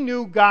he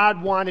knew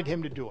God wanted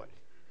him to do it.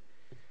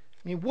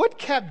 I mean, what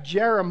kept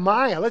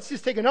Jeremiah, let's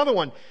just take another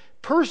one,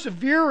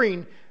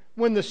 persevering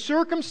when the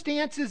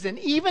circumstances and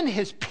even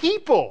his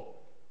people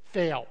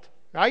failed,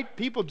 right?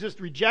 People just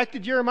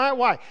rejected Jeremiah.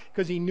 Why?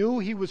 Because he knew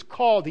he was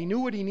called. He knew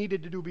what he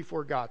needed to do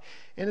before God.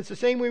 And it's the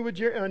same way with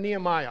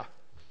Nehemiah.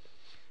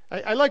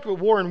 I liked what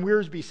Warren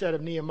Wiersbe said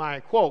of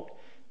Nehemiah. Quote,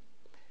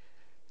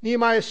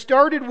 "Nehemiah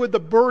started with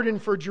the burden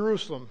for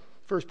Jerusalem,"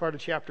 first part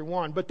of chapter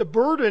 1, "but the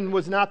burden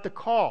was not the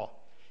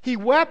call. He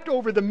wept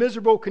over the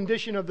miserable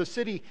condition of the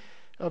city,"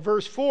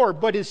 verse 4,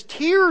 "but his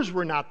tears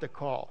were not the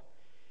call.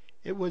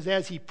 It was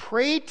as he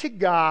prayed to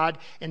God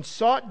and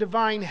sought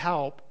divine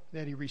help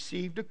that he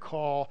received a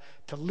call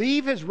to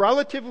leave his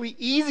relatively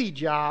easy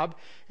job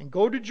and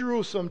go to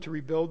Jerusalem to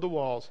rebuild the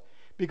walls,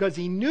 because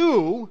he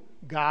knew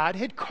God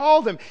had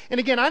called him." And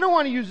again, I don't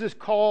want to use this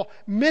call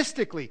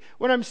mystically.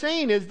 What I'm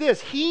saying is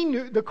this: he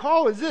knew, the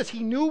call is this: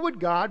 he knew what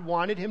God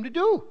wanted him to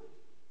do.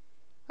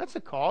 That's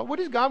the call. What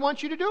does God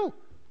want you to do?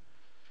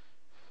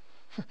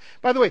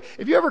 By the way,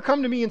 if you ever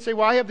come to me and say,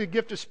 well, I have the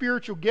gift of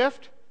spiritual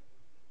gift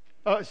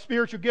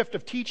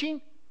of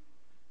teaching,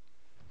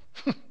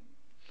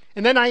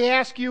 and then I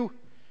ask you,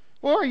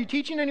 well, are you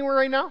teaching anywhere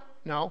right now?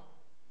 No.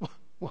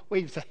 Well,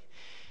 wait a second.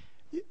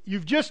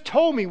 You've just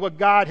told me what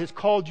God has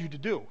called you to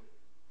do.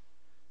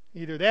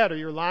 Either that or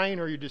you're lying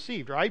or you're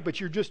deceived, right? But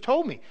you just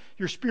told me.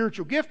 Your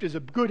spiritual gift is a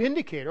good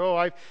indicator. Oh,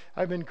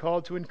 I've been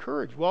called to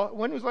encourage. Well,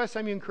 when was the last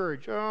time you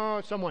encouraged?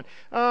 Oh, someone.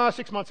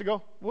 6 months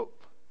ago. Well,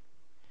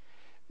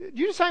 do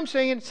you know what I'm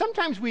saying?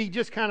 Sometimes we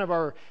just kind of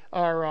are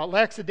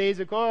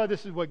lackadaisical. Oh,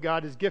 this is what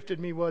God has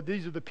gifted me. Well,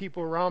 these are the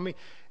people around me.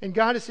 And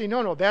God is saying,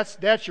 no,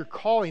 that's your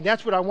calling.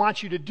 That's what I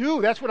want you to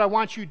do. That's what I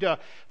want you to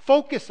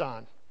focus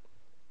on.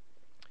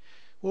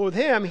 Well, with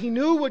him, he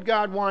knew what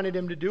God wanted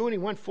him to do, and he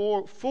went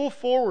full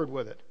forward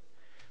with it.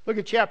 Look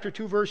at chapter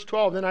 2, verse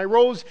 12. Then I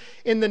rose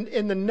in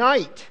the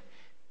night,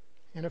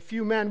 and a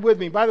few men with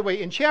me. By the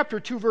way, in chapter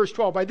 2, verse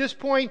 12, by this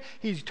point,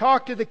 he's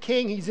talked to the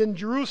king. He's in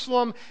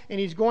Jerusalem, and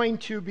he's going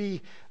to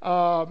be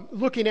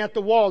looking at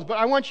the walls. But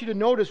I want you to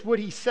notice what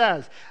he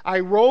says. I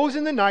rose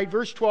in the night,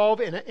 verse 12,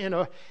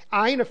 and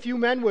I and a few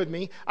men with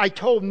me. I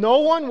told no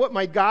one what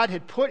my God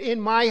had put in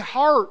my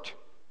heart.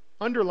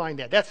 Underline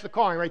that. That's the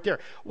calling right there.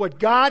 What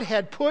God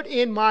had put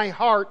in my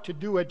heart to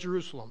do at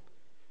Jerusalem.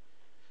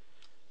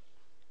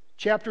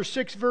 Chapter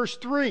 6, verse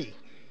 3.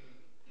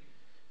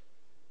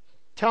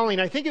 Telling,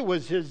 I think it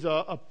was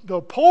the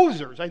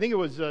opposers. I think it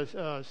was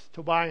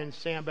Tobiah and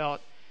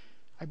Sanballat.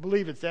 I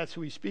believe that's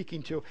who he's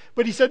speaking to.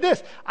 But he said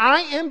this,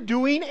 I am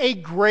doing a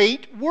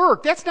great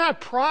work. That's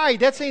not pride.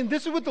 That's saying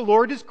this is what the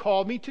Lord has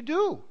called me to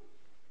do.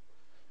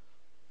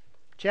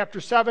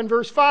 Chapter 7,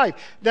 verse 5.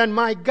 Then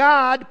my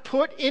God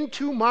put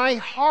into my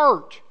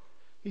heart.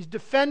 He's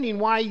defending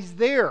why he's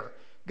there.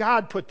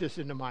 God put this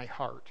into my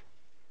heart.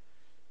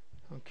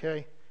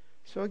 Okay?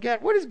 So again,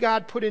 what does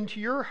God put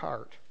into your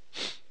heart?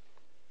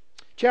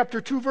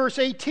 Chapter 2, verse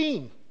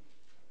 18.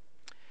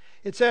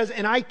 It says,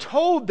 and I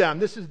told them,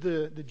 this is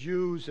the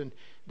Jews and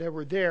that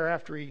were there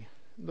after he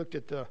looked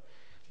at the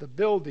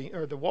building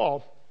or the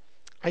wall.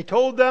 I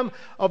told them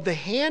of the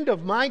hand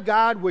of my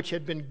God which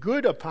had been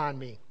good upon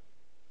me,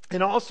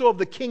 and also of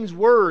the king's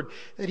word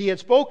that he had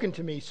spoken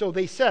to me. So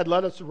they said,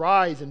 let us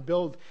rise and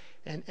build.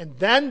 And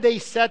then they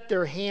set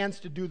their hands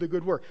to do the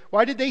good work.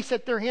 Why did they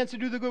set their hands to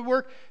do the good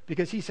work?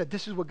 Because he said,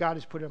 this is what God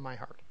has put in my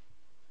heart.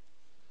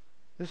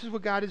 This is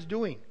what God is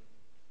doing.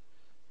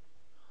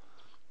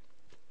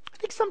 I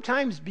think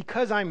sometimes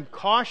because I'm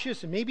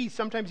cautious, and maybe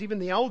sometimes even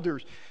the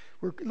elders,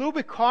 we're a little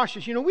bit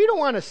cautious. You know, we don't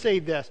want to say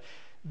this,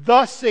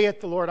 thus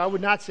saith the Lord. I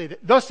would not say that.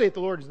 Thus saith the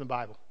Lord is in the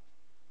Bible.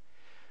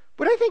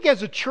 But I think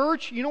as a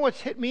church, you know what's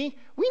hit me?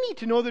 We need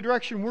to know the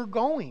direction we're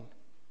going.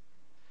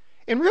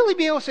 And really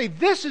be able to say,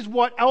 this is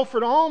what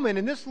Alfred Allman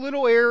in this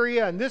little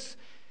area and this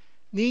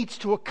needs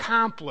to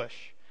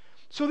accomplish.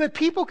 So that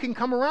people can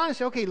come around and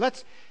say, okay,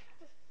 let's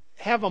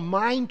have a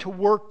mind to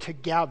work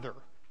together.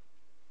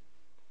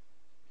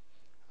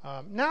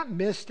 Not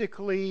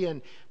mystically.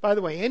 And by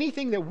the way,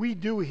 anything that we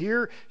do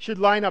here should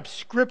line up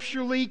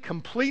scripturally,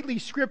 completely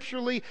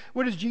scripturally.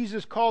 What has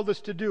Jesus called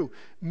us to do?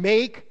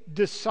 Make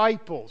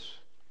disciples.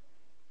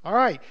 All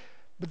right.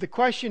 But the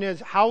question is,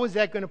 how is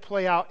that going to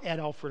play out at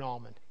Alfred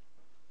Allman?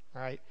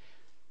 All right,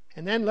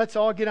 and then let's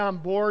all get on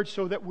board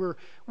so that we're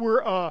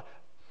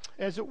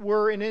as it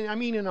were, and I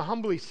mean in a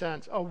humbly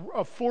sense,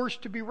 a force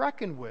to be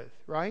reckoned with.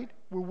 Right?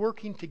 We're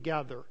working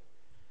together.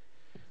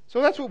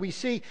 So that's what we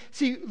see.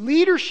 See,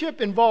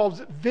 leadership involves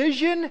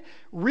vision,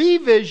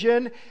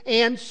 revision,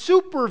 and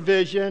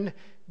supervision.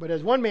 But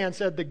as one man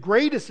said, the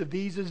greatest of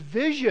these is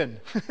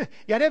vision. You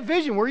got to have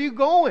vision. Where are you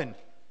going?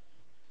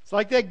 It's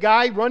like that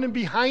guy running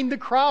behind the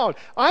crowd.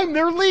 I'm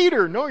their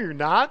leader. No, you're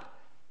not.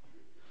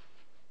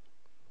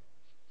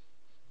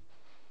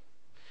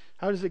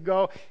 How does it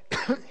go?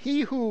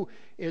 He who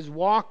is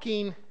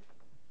walking,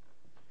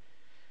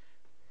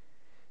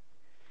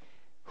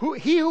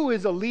 he who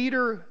is a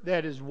leader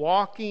that is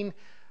walking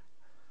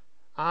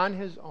on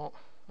his own.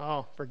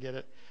 Oh, forget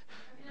it.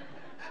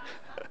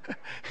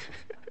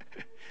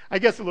 I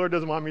guess the Lord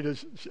doesn't want me to.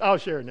 I'll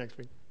share it next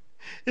week.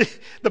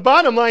 The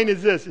bottom line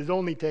is this: is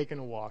only taking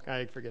a walk.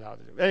 I forget how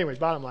to do it. Anyways,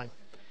 bottom line.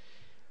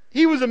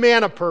 He was a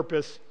man of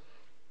purpose.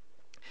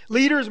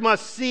 Leaders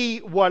must see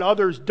what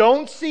others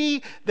don't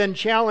see, then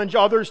challenge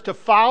others to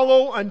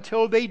follow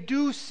until they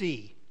do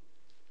see.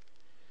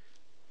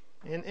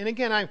 And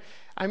again,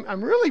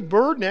 I'm really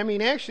burdened. I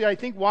mean, actually, I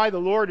think why the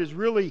Lord has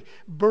really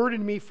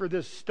burdened me for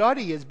this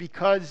study is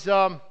because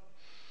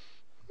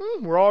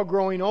we're all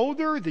growing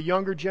older, the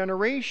younger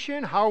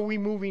generation. How are we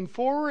moving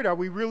forward? Are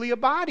we really a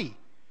body?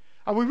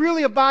 Are we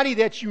really a body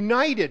that's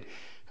united?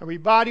 Are we a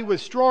body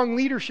with strong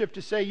leadership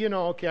to say,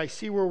 okay, I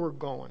see where we're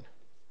going?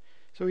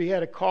 So he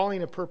had a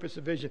calling, a purpose,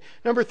 a vision.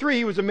 Number 3,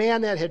 he was a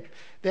man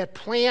that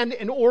planned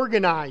and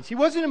organized. He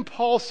wasn't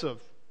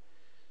impulsive.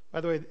 By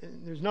the way,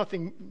 there's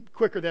nothing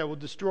quicker that will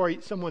destroy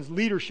someone's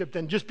leadership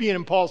than just being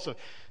impulsive.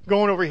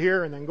 Going over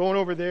here and then going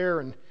over there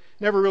and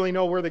never really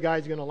know where the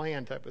guy's going to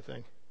land type of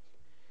thing.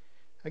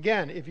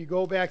 Again, if you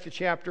go back to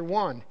chapter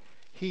 1,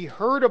 he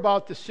heard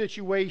about the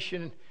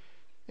situation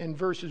in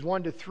verses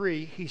 1 to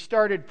 3. He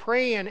started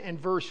praying in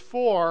verse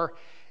 4.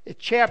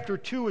 Chapter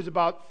 2 is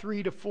about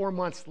 3 to 4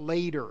 months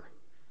later.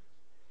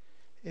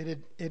 It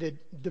had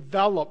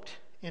developed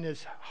in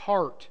his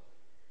heart.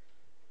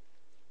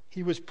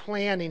 He was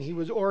planning, he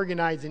was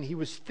organizing, he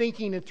was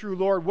thinking it through.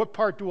 Lord, what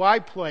part do I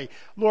play?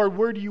 Lord,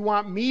 where do you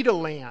want me to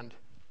land?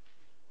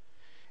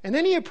 And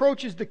then he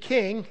approaches the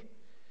king,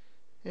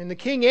 and the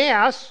king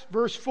asks,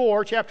 verse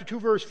 4, chapter 2,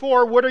 verse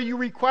 4, what are you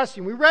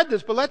requesting? We read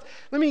this, but let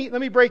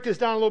me break this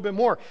down a little bit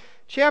more.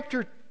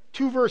 Chapter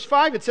 2, verse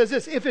 5, it says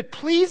this, if it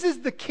pleases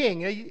the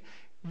king,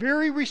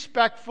 very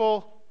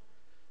respectful.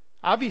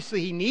 Obviously,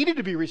 he needed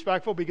to be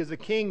respectful because the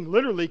king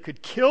literally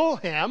could kill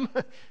him.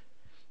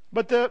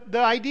 But the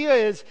idea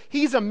is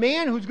he's a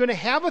man who's going to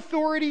have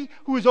authority,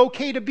 who is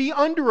okay to be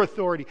under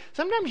authority.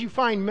 Sometimes you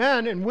find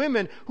men and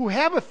women who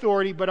have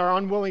authority but are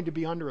unwilling to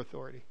be under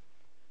authority.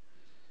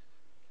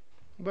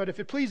 But if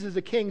it pleases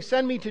the king,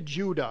 send me to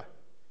Judah,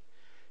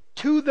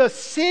 to the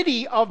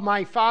city of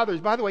my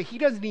fathers. By the way, he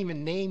doesn't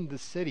even name the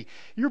city.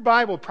 Your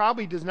Bible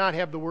probably does not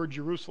have the word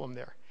Jerusalem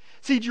there.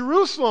 See,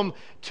 Jerusalem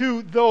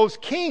to those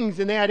kings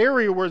in that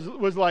area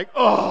was like,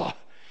 oh,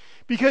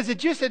 because it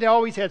just had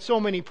always had so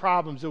many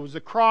problems. It was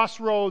the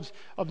crossroads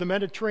of the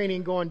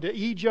Mediterranean going to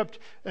Egypt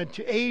and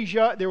to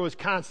Asia. There was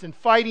constant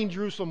fighting.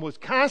 Jerusalem was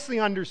constantly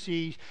under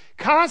siege,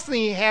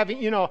 constantly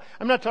having,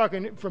 I'm not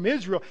talking from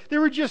Israel. They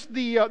were just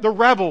the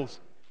rebels.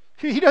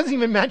 He doesn't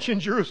even mention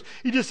Jerusalem.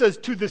 He just says,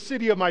 to the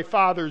city of my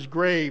father's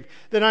grave,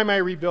 that I might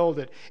rebuild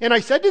it. And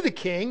I said to the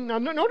king, now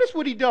notice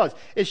what he does.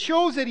 It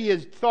shows that he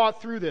has thought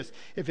through this.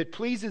 If it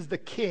pleases the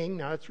king,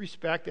 now that's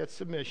respect, that's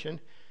submission.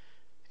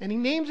 And he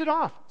names it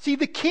off. See,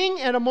 the king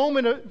at a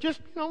moment of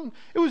just,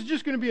 it was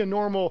just going to be a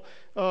normal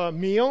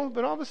meal,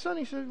 but all of a sudden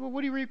he says, well,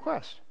 what do you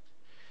request?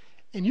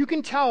 And you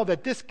can tell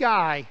that this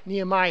guy,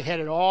 Nehemiah, had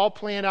it all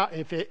planned out.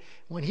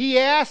 When he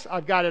asks,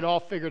 I've got it all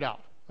figured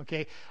out.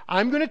 Okay,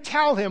 I'm going to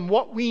tell him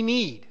what we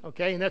need.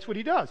 Okay, and that's what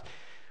he does.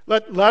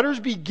 Let letters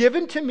be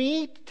given to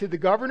me, to the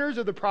governors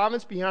of the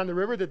province beyond the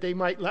river, that they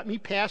might let me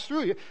pass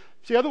through.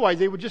 See, otherwise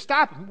they would just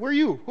stop him. Where are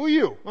you? Who are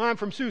you? Well, I'm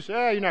from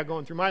Susa. You're not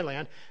going through my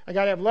land. I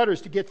got to have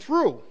letters to get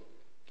through.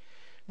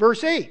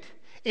 Verse 8,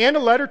 and a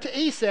letter to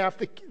Asaph,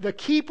 the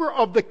keeper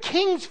of the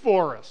king's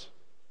forest,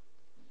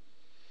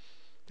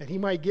 that he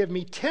might give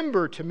me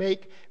timber to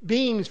make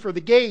beams for the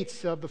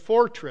gates of the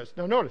fortress.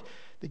 Now notice,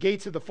 the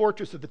gates of the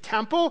fortress of the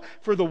temple,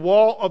 for the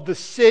wall of the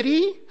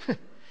city,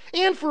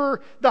 and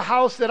for the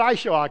house that I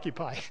shall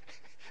occupy.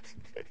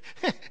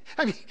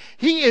 I mean,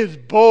 he is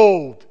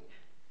bold.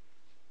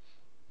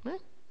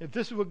 If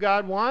this is what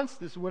God wants,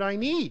 this is what I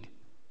need.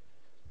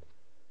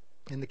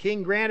 And the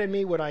king granted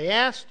me what I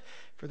asked,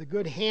 for the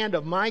good hand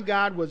of my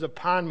God was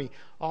upon me.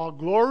 All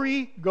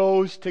glory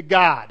goes to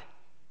God.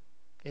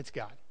 It's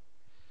God.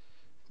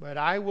 But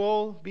I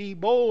will be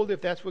bold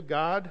if that's what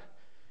God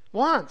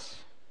wants.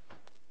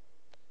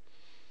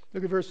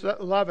 Look at verse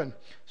 11.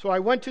 So I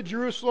went to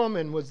Jerusalem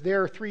and was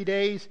there 3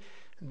 days.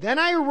 Then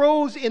I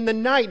arose in the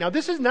night.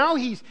 Now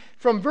he's,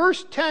 from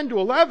verse 10 to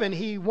 11,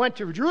 he went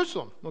to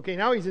Jerusalem. Okay,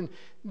 now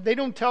they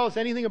don't tell us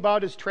anything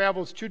about his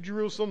travels to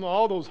Jerusalem,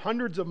 all those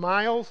hundreds of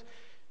miles.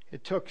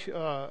 It took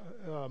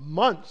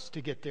months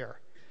to get there.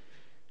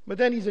 But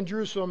then he's in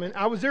Jerusalem, and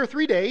I was there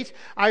 3 days.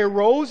 I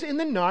arose in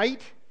the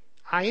night,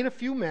 I and a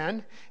few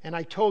men, and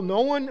I told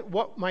no one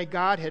what my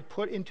God had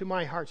put into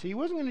my heart. So he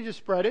wasn't going to just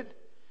spread it.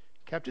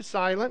 Kept it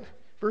silent.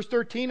 Verse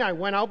 13, I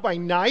went out by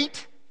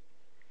night.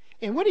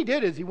 And what he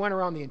did is he went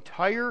around the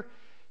entire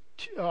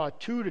 2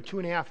 to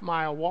 2.5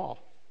 mile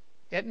wall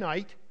at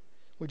night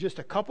with just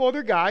a couple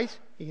other guys.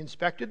 He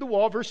inspected the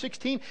wall. Verse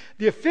 16,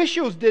 the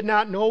officials did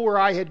not know where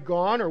I had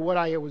gone or what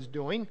I was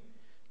doing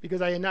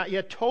because I had not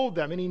yet told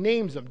them. And he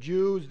names them,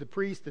 Jews, the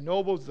priests, the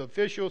nobles, the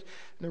officials,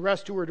 and the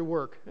rest who were to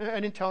work. I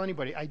didn't tell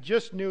anybody. I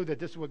just knew that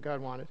this is what God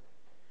wanted.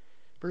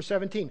 Verse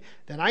 17,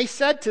 then I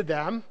said to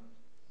them,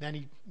 then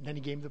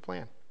he gave the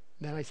plan.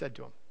 Then I said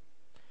to him,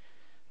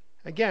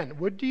 again,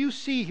 what do you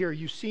see here?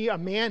 You see a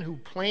man who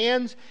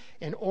plans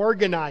and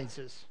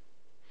organizes.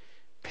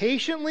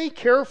 Patiently,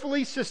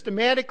 carefully,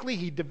 systematically,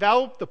 he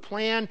developed the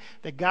plan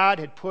that God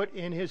had put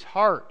in his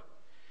heart.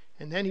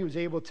 And then he was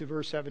able to,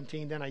 verse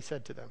 17, then I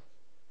said to them.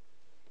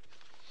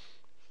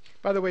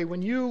 By the way,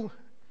 when you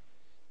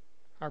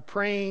are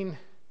praying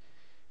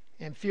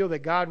and feel that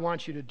God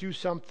wants you to do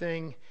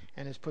something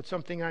and has put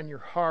something on your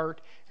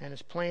heart and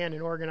has planned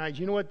and organized,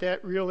 you know what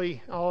that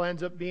really all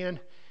ends up being?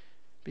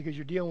 Because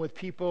you're dealing with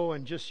people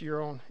and just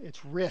your own,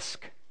 it's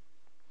risk.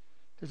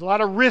 There's a lot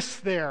of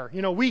risk there.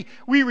 We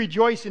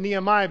rejoice in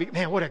Nehemiah,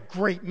 man, what a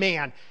great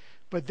man.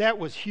 But that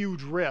was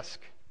huge risk.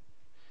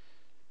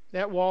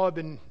 That wall had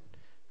been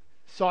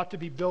sought to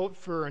be built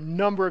for a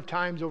number of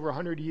times over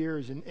 100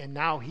 years, and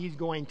now he's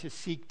going to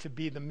seek to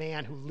be the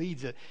man who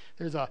leads it.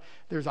 There's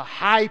a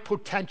high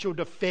potential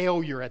to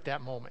failure at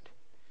that moment.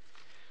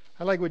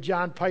 I like what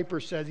John Piper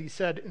says. He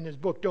said in his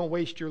book, Don't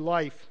Waste Your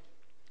Life.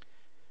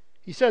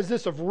 He says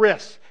this of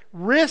risk.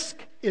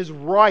 Risk is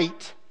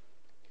right.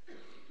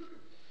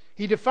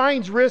 He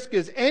defines risk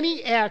as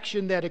any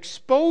action that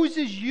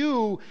exposes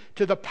you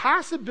to the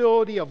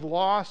possibility of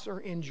loss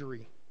or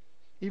injury,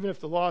 even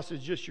if the loss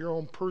is just your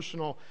own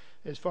personal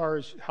as far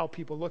as how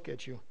people look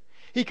at you.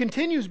 He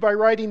continues by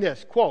writing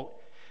this, quote,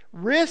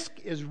 "Risk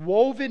is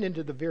woven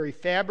into the very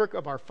fabric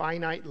of our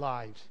finite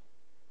lives.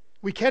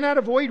 We cannot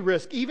avoid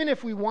risk even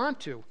if we want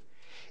to.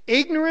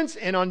 Ignorance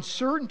and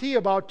uncertainty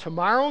about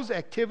tomorrow's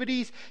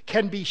activities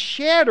can be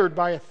shattered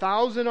by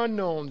 1,000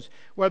 unknowns,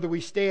 whether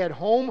we stay at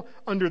home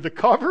under the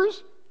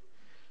covers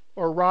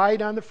or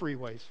ride on the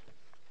freeways."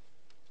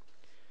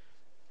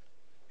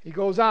 He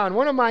goes on,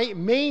 "One of my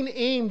main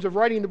aims of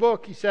writing the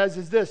book," he says,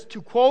 "is this,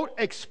 to, quote,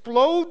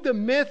 explode the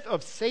myth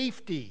of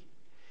safety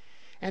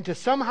and to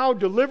somehow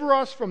deliver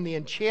us from the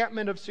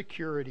enchantment of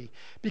security.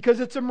 Because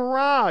it's a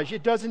mirage.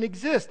 It doesn't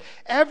exist.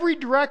 Every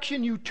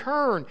direction you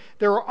turn,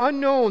 there are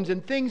unknowns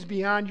and things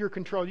beyond your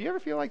control." Do you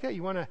ever feel like that?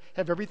 You want to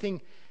have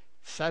everything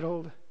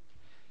settled?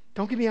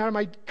 Don't get me out of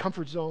my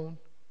comfort zone.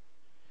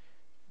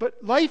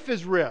 But life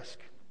is risk.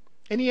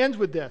 And he ends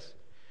with this.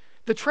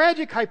 The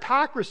tragic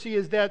hypocrisy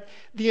is that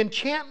the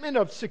enchantment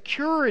of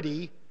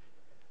security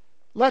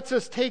lets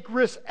us take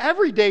risks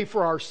every day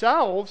for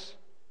ourselves.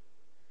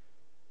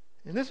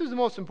 And this is the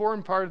most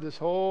important part of this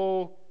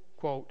whole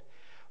quote.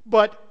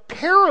 But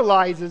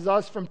paralyzes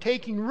us from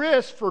taking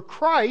risks for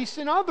Christ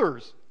and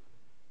others.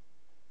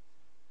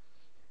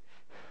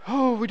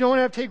 Oh, we don't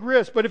have to take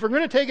risks. But if we're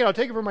going to take it, I'll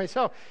take it for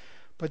myself.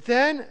 But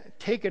then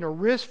taking a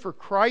risk for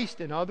Christ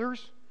and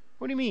others?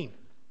 What do you mean?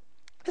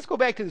 Let's go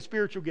back to the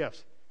spiritual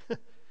gifts.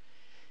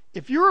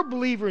 If you're a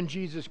believer in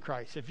Jesus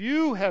Christ, if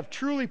you have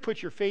truly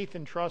put your faith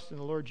and trust in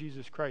the Lord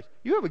Jesus Christ,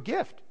 you have a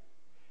gift.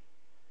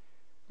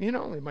 You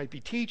know, it might be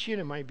teaching,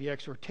 it might be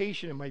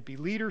exhortation, it might be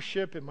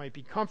leadership, it might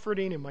be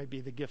comforting, it might be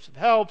the gifts of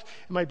help,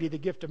 it might be the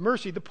gift of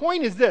mercy. The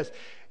point is this: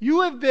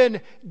 you have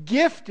been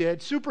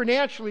gifted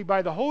supernaturally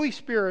by the Holy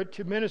Spirit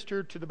to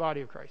minister to the body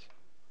of Christ.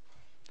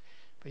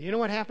 But you know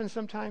what happens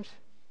sometimes?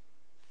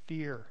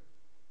 Fear.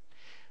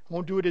 I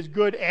won't do it as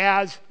good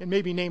as, and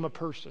maybe name a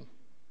person.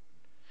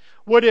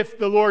 What if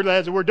the Lord,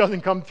 as the word,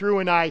 doesn't come through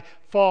and I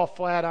fall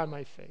flat on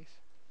my face?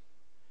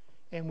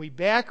 And we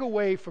back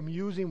away from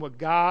using what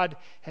God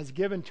has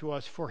given to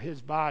us for His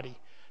body.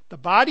 The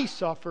body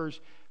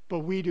suffers, but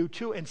we do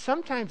too. And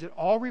sometimes it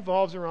all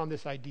revolves around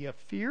this idea of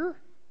fear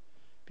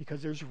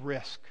because there's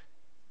risk.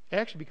 It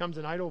actually becomes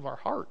an idol of our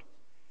heart.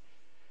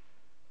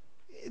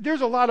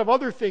 There's a lot of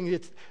other things.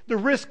 It's the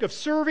risk of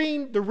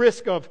serving, the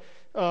risk of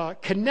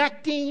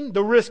connecting,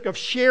 the risk of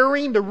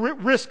sharing, the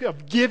risk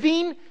of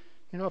giving.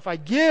 You know, if I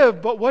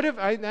give, but what if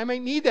I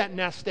might need that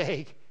nest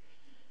egg?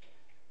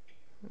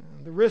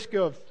 The risk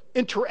of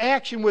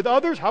interaction with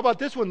others. How about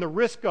this one? The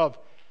risk of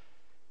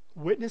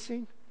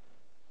witnessing.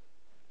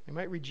 They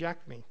might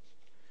reject me.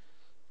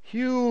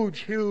 Huge,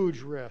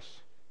 huge risk.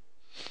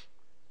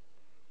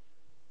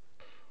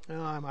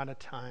 Oh, I'm out of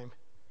time.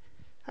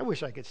 I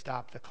wish I could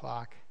stop the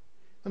clock.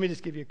 Let me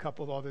just give you a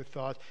couple of other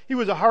thoughts. He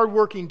was a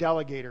hardworking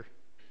delegator.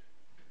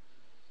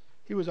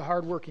 He was a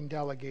hardworking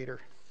delegator.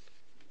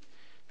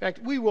 In fact,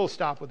 we will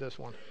stop with this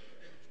one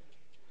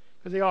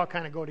because they all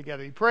kind of go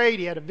together. He prayed.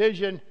 He had a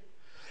vision.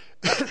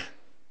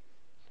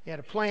 He had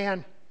a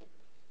plan.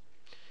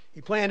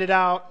 He planned it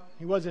out.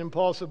 He wasn't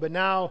impulsive, but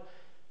now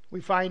we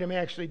find him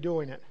actually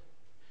doing it.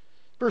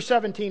 Verse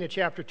 17 of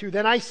chapter 2.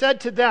 Then I said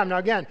to them, now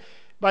again,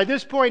 by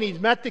this point he's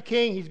met the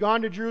king, he's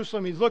gone to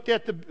Jerusalem, he's looked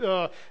at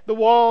the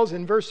walls.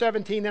 In verse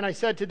 17, then I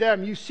said to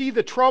them, you see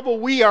the trouble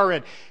we are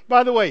in.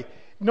 By the way,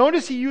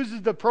 notice he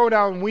uses the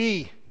pronoun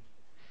we.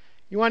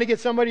 You want to get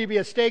somebody to be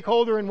a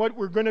stakeholder in what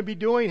we're going to be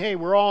doing? Hey,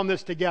 we're all in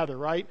this together,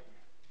 right?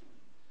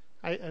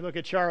 I look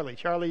at Charlie.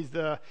 Charlie's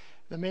the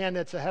man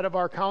that's the head of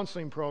our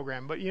counseling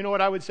program. But you know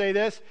what I would say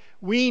this?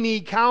 We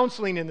need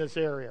counseling in this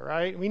area,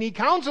 right? We need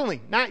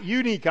counseling. Not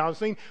you need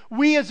counseling.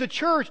 We as a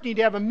church need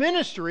to have a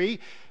ministry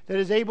that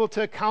is able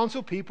to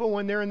counsel people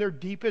when they're in their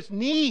deepest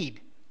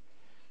need.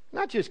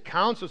 Not just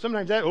counsel.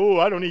 Sometimes I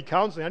don't need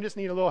counseling. I just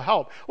need a little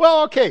help.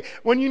 Well, okay,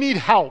 when you need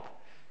help.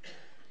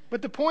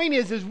 But the point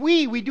is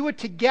we do it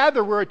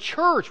together. We're a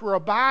church. We're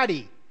a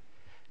body.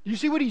 You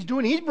see what he's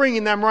doing? He's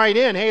bringing them right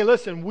in. Hey,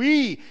 listen,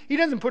 he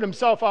doesn't put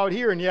himself out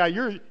here and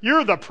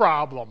you're the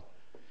problem.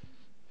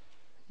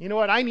 You know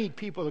what? I need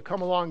people to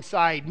come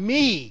alongside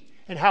me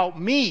and help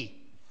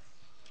me.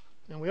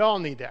 And we all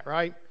need that,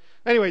 right?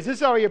 Anyways, this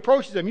is how he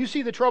approaches them. You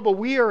see the trouble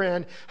we are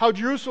in, how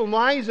Jerusalem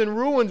lies in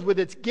ruins with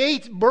its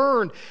gates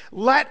burned.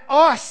 Let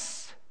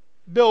us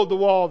build the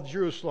wall of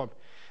Jerusalem,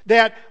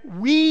 that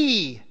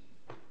we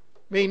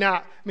may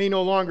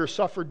no longer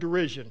suffer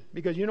derision.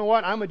 Because you know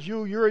what? I'm a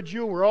Jew, you're a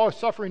Jew, we're all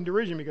suffering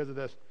derision because of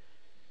this.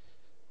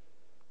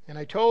 And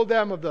I told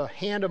them of the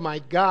hand of my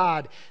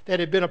God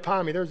that had been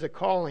upon me. There's a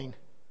calling.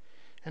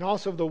 And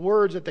also of the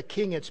words that the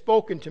king had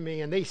spoken to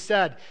me. And they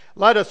said,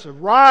 let us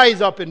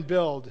rise up and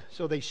build.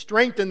 So they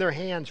strengthened their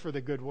hands for the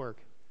good work.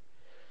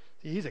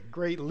 See, he's a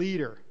great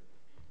leader.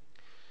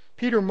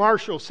 Peter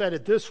Marshall said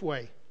it this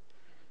way.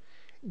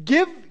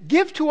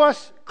 Give to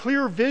us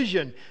clear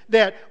vision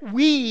that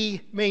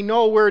we may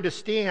know where to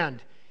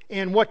stand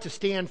and what to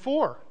stand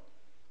for.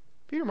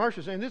 Peter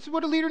Marshall is saying this is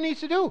what a leader needs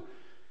to do.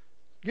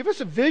 Give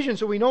us a vision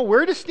so we know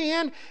where to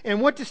stand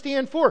and what to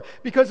stand for.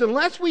 Because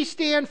unless we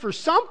stand for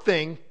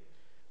something,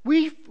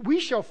 we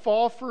shall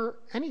fall for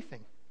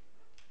anything.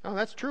 Oh,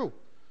 that's true.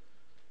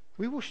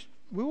 We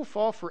will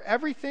fall for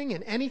everything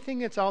and anything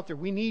that's out there.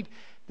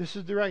 This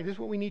is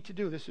what we need to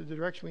do. This is the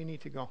direction we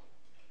need to go.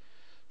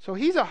 So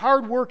he's a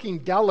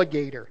hardworking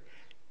delegator.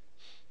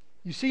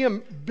 You see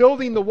him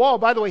building the wall.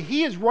 By the way,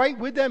 he is right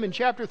with them in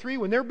chapter 3.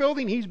 When they're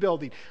building, he's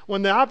building.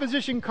 When the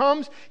opposition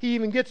comes, he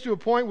even gets to a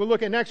point we'll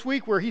look at next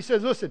week where he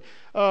says, listen,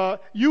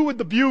 you with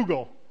the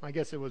bugle, I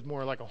guess it was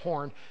more like a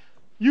horn,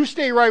 you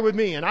stay right with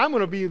me, and I'm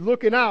going to be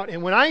looking out.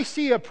 And when I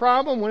see a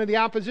problem, one of the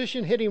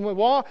opposition hitting the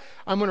wall,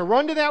 I'm going to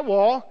run to that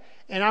wall,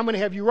 and I'm going to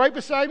have you right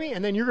beside me,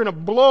 and then you're going to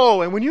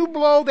blow. And when you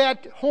blow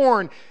that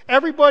horn,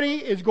 everybody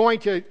is going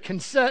to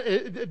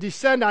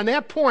descend on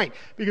that point,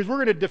 because we're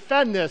going to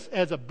defend this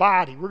as a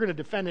body. We're going to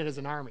defend it as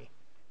an army.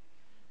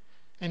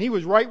 And he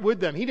was right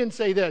with them. He didn't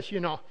say this,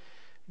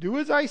 do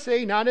as I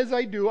say, not as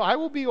I do. I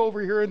will be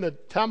over here in the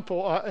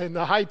temple, in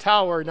the high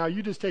tower. Now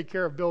you just take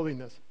care of building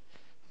this.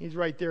 He's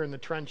right there in the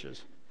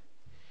trenches.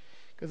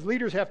 Because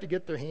leaders have to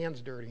get their hands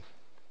dirty.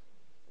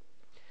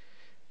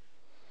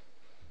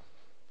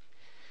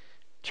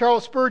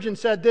 Charles Spurgeon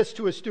said this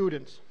to his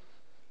students,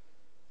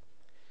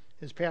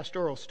 his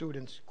pastoral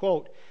students,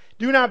 quote,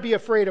 "Do not be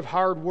afraid of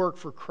hard work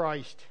for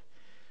Christ.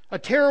 A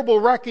terrible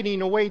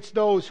reckoning awaits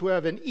those who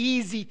have an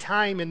easy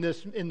time in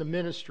the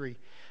ministry.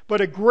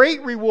 But a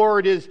great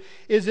reward is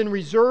in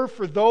reserve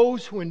for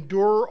those who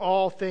endure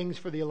all things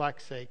for the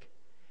elect's sake.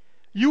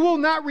 You will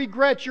not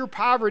regret your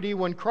poverty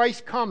when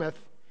Christ cometh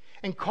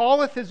and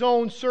calleth his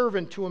own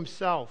servant to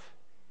himself.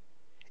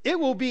 It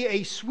will be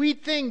a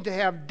sweet thing to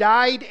have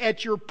died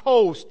at your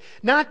post,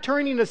 not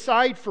turning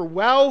aside for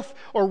wealth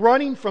or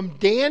running from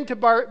Dan to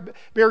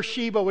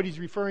Beersheba." What he's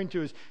referring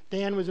to is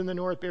Dan was in the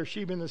north,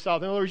 Beersheba in the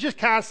south. In other words, just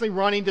constantly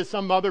running to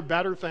some other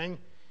better thing.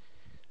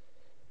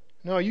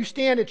 No, you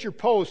stand at your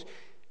post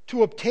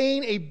to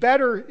obtain a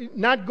better,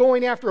 not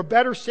going after a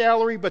better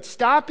salary, but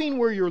stopping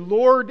where your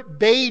Lord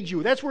bade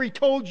you. That's where he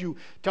told you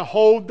to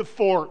hold the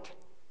fort.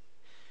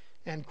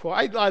 End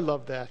quote. I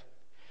love that.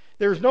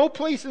 There's no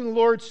place in the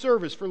Lord's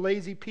service for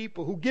lazy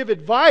people who give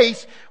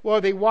advice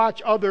while they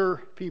watch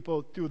other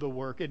people do the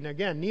work. And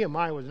again,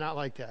 Nehemiah was not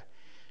like that.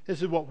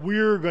 This is what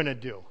we're going to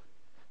do.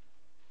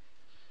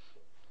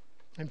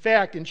 In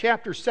fact, in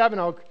chapter 7,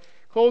 I'll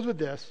close with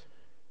this.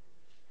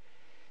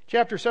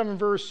 Chapter 7,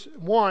 verse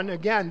 1,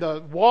 again, the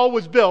wall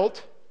was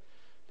built.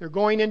 They're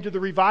going into the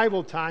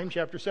revival time,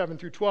 chapter 7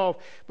 through 12.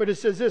 But it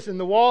says this, "And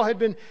the wall had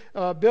been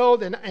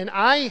built, and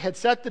I had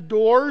set the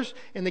doors,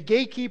 and the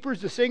gatekeepers,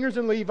 the singers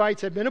and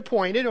Levites had been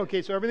appointed."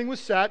 Okay, so everything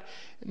was set.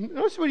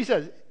 Notice what he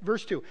says,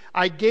 verse 2.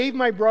 "I gave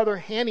my brother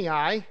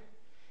Hananiah,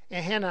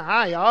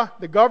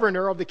 the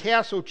governor of the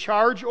castle,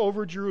 charge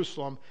over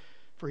Jerusalem,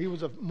 for he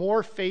was a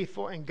more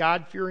faithful and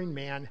God-fearing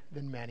man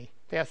than many."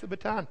 Pass the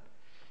baton.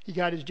 He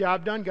got his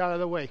job done, got out of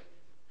the way.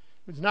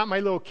 It's not my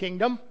little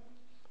kingdom.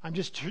 I'm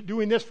just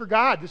doing this for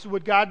God. This is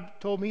what God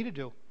told me to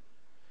do.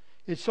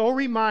 It so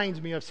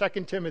reminds me of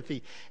 2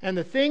 Timothy. "And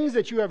the things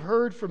that you have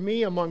heard from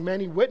me among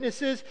many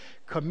witnesses,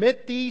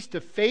 commit these to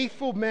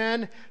faithful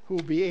men who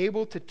will be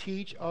able to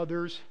teach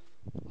others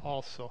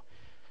also."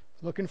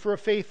 Looking for a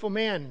faithful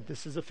man.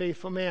 This is a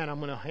faithful man. I'm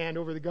going to hand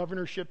over the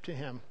governorship to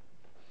him.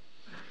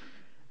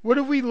 What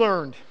have we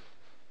learned?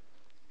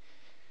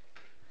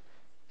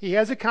 He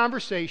has a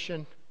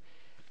conversation.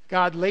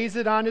 God lays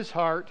it on his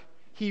heart.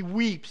 He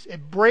weeps.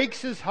 It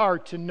breaks his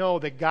heart to know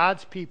that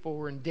God's people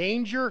were in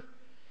danger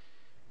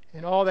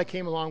and all that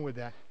came along with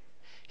that.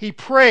 He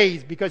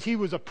prays because he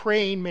was a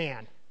praying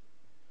man.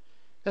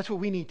 That's what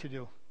we need to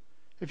do.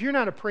 If you're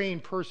not a praying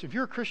person, if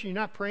you're a Christian, you're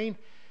not praying,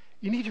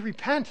 you need to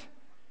repent.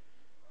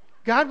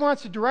 God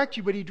wants to direct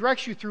you, but he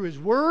directs you through his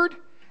word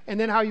and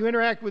then how you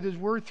interact with his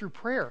word through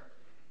prayer.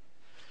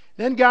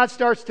 Then God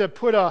starts to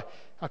put a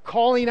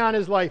calling on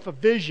his life, a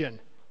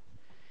vision,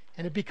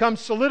 and it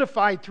becomes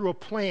solidified through a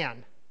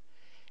plan.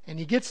 And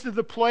he gets to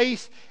the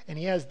place, and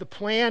he has the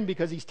plan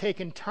because he's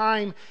taken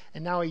time,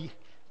 and now he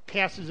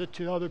passes it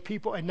to other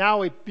people, and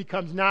now it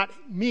becomes not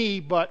me,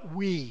 but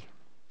we.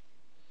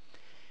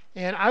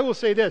 And I will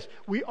say this,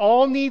 we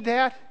all need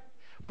that,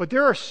 but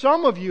there are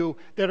some of you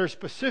that are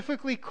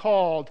specifically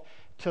called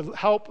to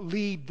help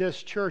lead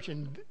this church,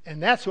 and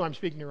that's who I'm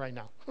speaking to right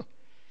now.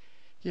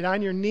 Get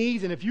on your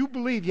knees, and if you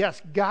believe,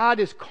 yes, God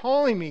is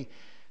calling me,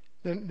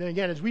 then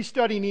again, as we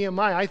study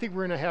Nehemiah,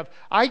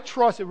 I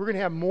trust that we're going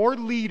to have more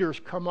leaders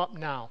come up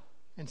now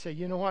and say,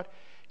 you know what?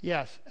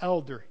 Yes,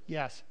 elder,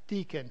 yes,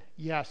 deacon,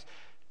 yes,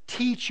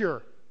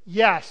 teacher,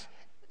 yes,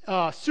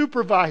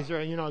 supervisor,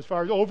 as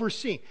far as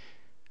overseeing.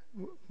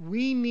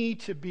 We need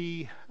to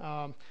be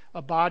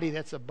a body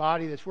that's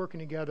working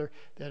together,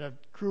 that a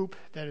group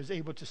that is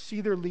able to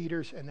see their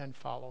leaders and then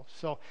follow.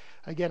 So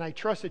again, I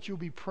trust that you'll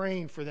be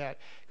praying for that,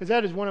 because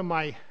that is one of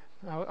my,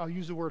 I'll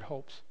use the word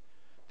hopes,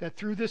 that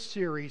through this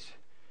series,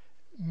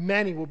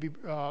 many will be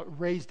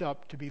raised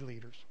up to be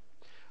leaders.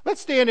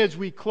 Let's stand as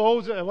we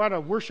close. I want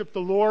to worship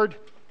the Lord.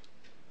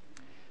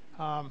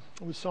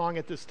 with song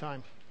at this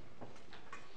time.